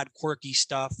the odd, quirky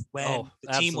stuff when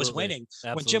the team was winning.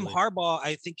 Absolutely. When Jim Harbaugh,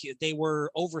 I think they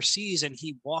were overseas and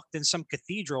he walked in some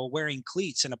cathedral wearing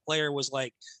cleats, and a player was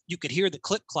like, you could hear the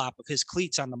clip clop of his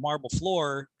cleats on the marble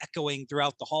floor echoing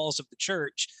throughout the halls of the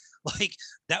church. Like,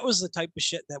 that was the type of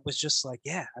shit that was just like,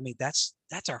 yeah, I mean, that's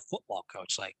our football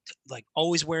coach. Like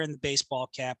always wearing the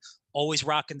baseball cap, always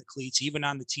rocking the cleats, even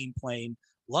on the team plane.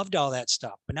 Loved all that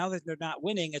stuff. But now that they're not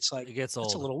winning, it's like, it gets old.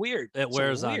 It's a little weird. It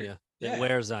wears on you. It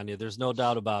wears on you. There's no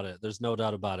doubt about it.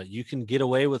 You can get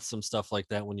away with some stuff like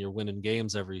that when you're winning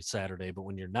games every Saturday, but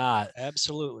when you're not,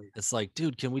 absolutely, it's like,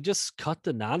 dude, can we just cut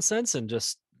the nonsense and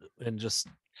just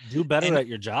do better at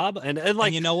your job? And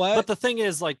like, you know what? But the thing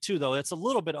is, like, too, though, it's a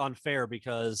little bit unfair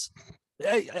because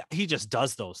he just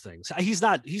does those things. He's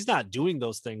not doing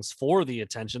those things for the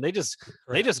attention. They just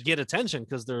get attention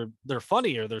because they're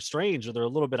funny or they're strange or they're a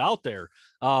little bit out there.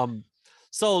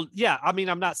 So yeah, I mean,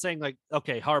 I'm not saying like,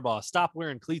 okay, Harbaugh, stop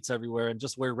wearing cleats everywhere and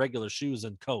just wear regular shoes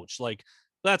and coach. Like,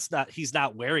 he's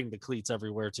not wearing the cleats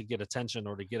everywhere to get attention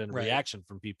or to get a reaction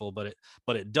from people, but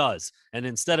it does. And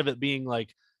instead of it being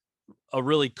like a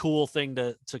really cool thing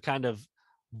to kind of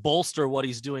bolster what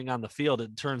he's doing on the field,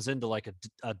 it turns into like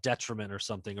a detriment or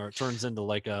something, or it turns into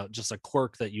like just a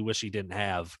quirk that you wish he didn't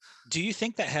have. Do you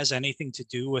think that has anything to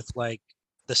do with like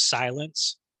the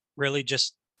silence? Really,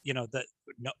 just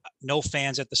no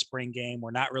fans at the spring game.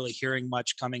 We're not really hearing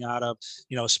much coming out of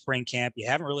spring camp. You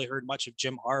haven't really heard much of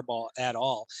Jim Harbaugh at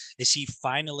all. Is he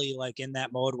finally like in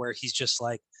that mode where he's just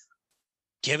like,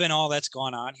 given all that's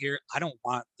gone on here, I don't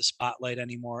want the spotlight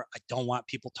anymore. I don't want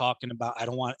people talking about, I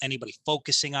don't want anybody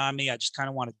focusing on me. I just kind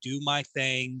of want to do my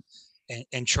thing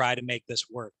and try to make this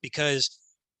work. Because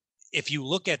if you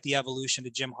look at the evolution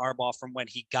of Jim Harbaugh from when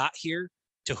he got here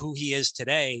to who he is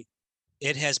today,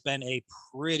 it has been a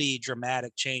pretty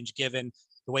dramatic change given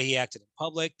the way he acted in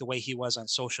public, the way he was on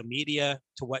social media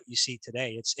to what you see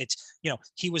today. It's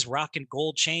he was rocking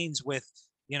gold chains with,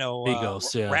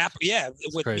 Migos, rap. Yeah.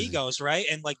 With crazy. Migos. Right.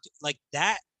 And like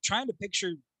that, trying to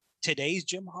picture today's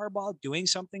Jim Harbaugh doing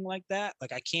something like that.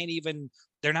 Like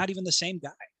they're not even the same guy.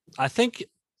 I think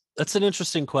that's an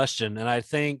interesting question. And I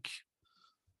think,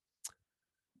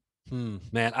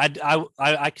 man,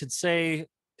 I could say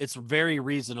it's very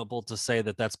reasonable to say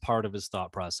that that's part of his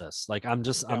thought process. Like, I'm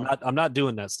not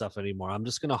doing that stuff anymore. I'm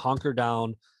just going to hunker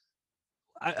down.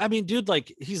 I mean, dude,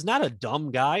 like, he's not a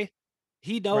dumb guy.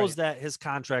 He knows that his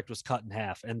contract was cut in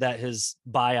half and that his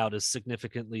buyout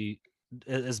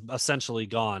is essentially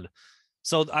gone.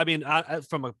 So, I mean,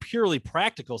 from a purely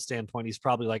practical standpoint, he's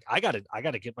probably like, I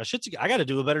gotta get my shit together. I gotta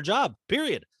do a better job,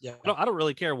 period. Yeah. I don't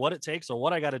really care what it takes or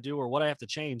what I got to do or what I have to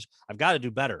change. I've got to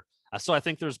do better. So I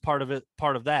think there's part of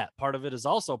that. Part of it is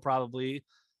also probably,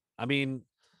 I mean,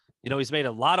 he's made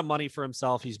a lot of money for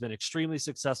himself. He's been extremely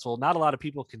successful. Not a lot of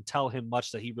people can tell him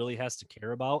much that he really has to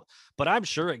care about, but I'm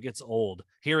sure it gets old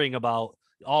hearing about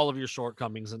all of your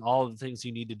shortcomings and all of the things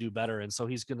you need to do better. And so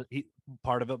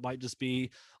part of it might just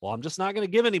be, well, I'm just not going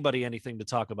to give anybody anything to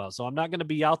talk about. So I'm not going to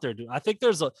be out there doing, I think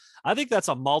that's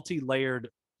a multi-layered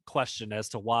question as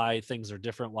to why things are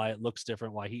different, why it looks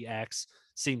different, why he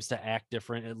seems to act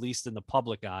different, at least in the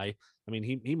public eye. I mean,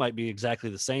 he might be exactly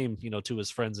the same, to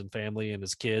his friends and family and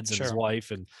his kids and his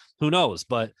wife, and who knows,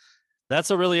 but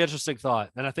that's a really interesting thought.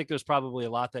 And I think there's probably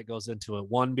a lot that goes into it.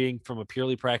 One being from a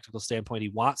purely practical standpoint, he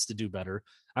wants to do better.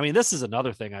 I mean, this is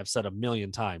another thing I've said a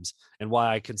million times and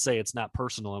why I can say it's not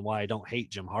personal and why I don't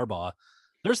hate Jim Harbaugh.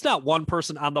 There's not one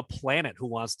person on the planet who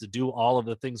wants to do all of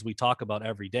the things we talk about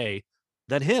every day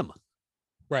than him.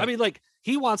 Right. I mean, like,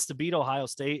 he wants to beat Ohio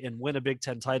State and win a Big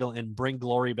Ten title and bring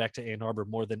glory back to Ann Arbor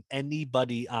more than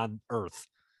anybody on earth.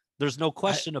 There's no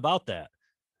question about that.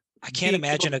 I can't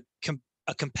imagine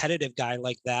a competitive guy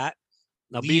like that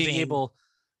leaving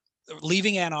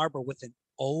Ann Arbor with an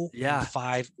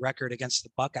 0-5 record against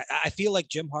the Buckeyes. I feel like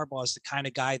Jim Harbaugh is the kind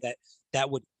of guy that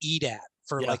would eat at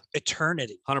for like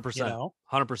eternity. 100%.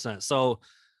 100%. So,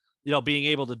 being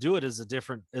able to do it is a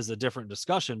different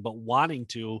discussion, but wanting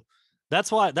to,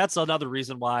 that's another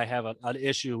reason why I have an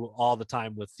issue all the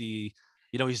time with the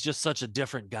he's just such a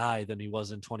different guy than he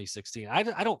was in 2016.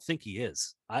 I don't think he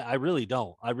is. I really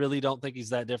don't. I really don't think he's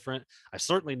that different. I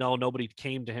certainly know nobody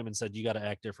came to him and said, you got to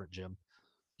act different, Jim.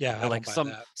 Yeah, like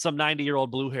some 90-year-old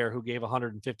blue hair who gave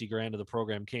 $150,000 to the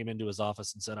program came into his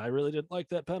office and said, I really didn't like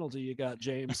that penalty you got,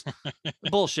 James.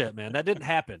 Bullshit, man. That didn't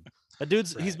happen. That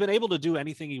dude's He's been able to do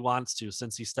anything he wants to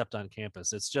since he stepped on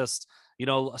campus. It's just,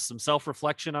 some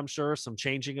self-reflection, I'm sure, some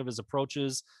changing of his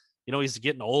approaches. He's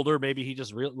getting older. Maybe he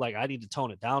just I need to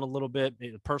tone it down a little bit.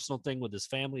 Maybe a personal thing with his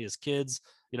family, his kids,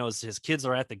 his kids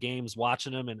are at the games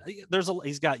watching him, and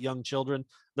he's got young children.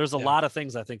 There's a lot of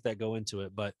things I think that go into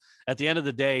it, but at the end of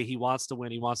the day, he wants to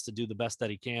win. He wants to do the best that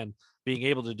he can. Being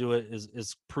able to do it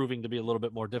is proving to be a little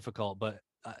bit more difficult, but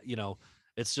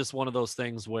it's just one of those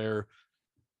things where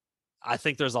I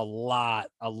think there's a lot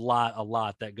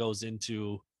that goes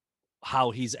into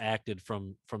how he's acted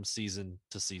from season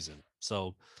to season.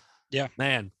 So yeah,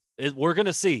 man, we're going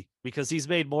to see, because he's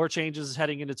made more changes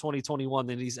heading into 2021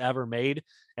 than he's ever made.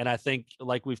 And I think,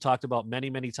 like we've talked about many,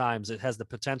 many times, it has the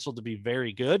potential to be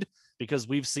very good, because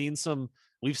we've seen some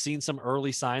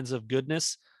early signs of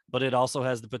goodness, but it also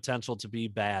has the potential to be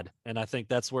bad. And I think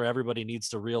that's where everybody needs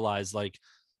to realize,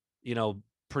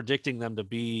 predicting them to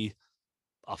be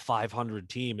a 500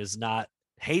 team is not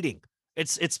hating.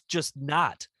 It's just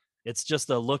not. It's just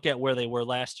a look at where they were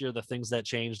last year, the things that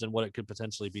changed, and what it could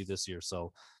potentially be this year.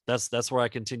 So that's where I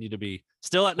continue to be.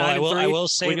 Still at 9-3. I will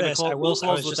say this. I was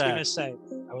going to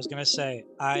say,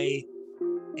 I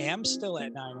am still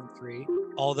at 9-3,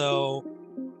 although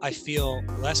I feel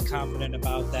less confident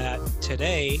about that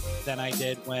today than I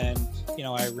did when,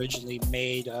 I originally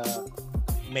made that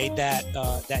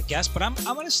guess. But I'm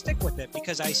going to stick with it,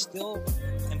 because I still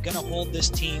am going to hold this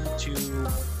team to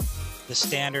the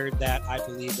standard that I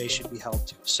believe they should be held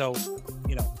to. So,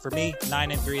 for me,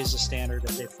 9-3 is the standard.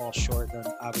 If they fall short, then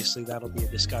obviously that'll be a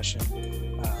discussion.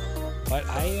 But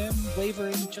I am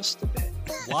wavering just a bit.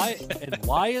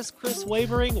 Why is Chris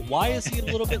wavering? Why is he a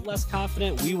little bit less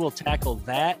confident? We will tackle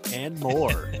that and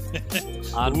more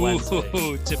on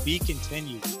Wednesday. To be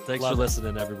continued. Thanks for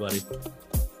listening, everybody.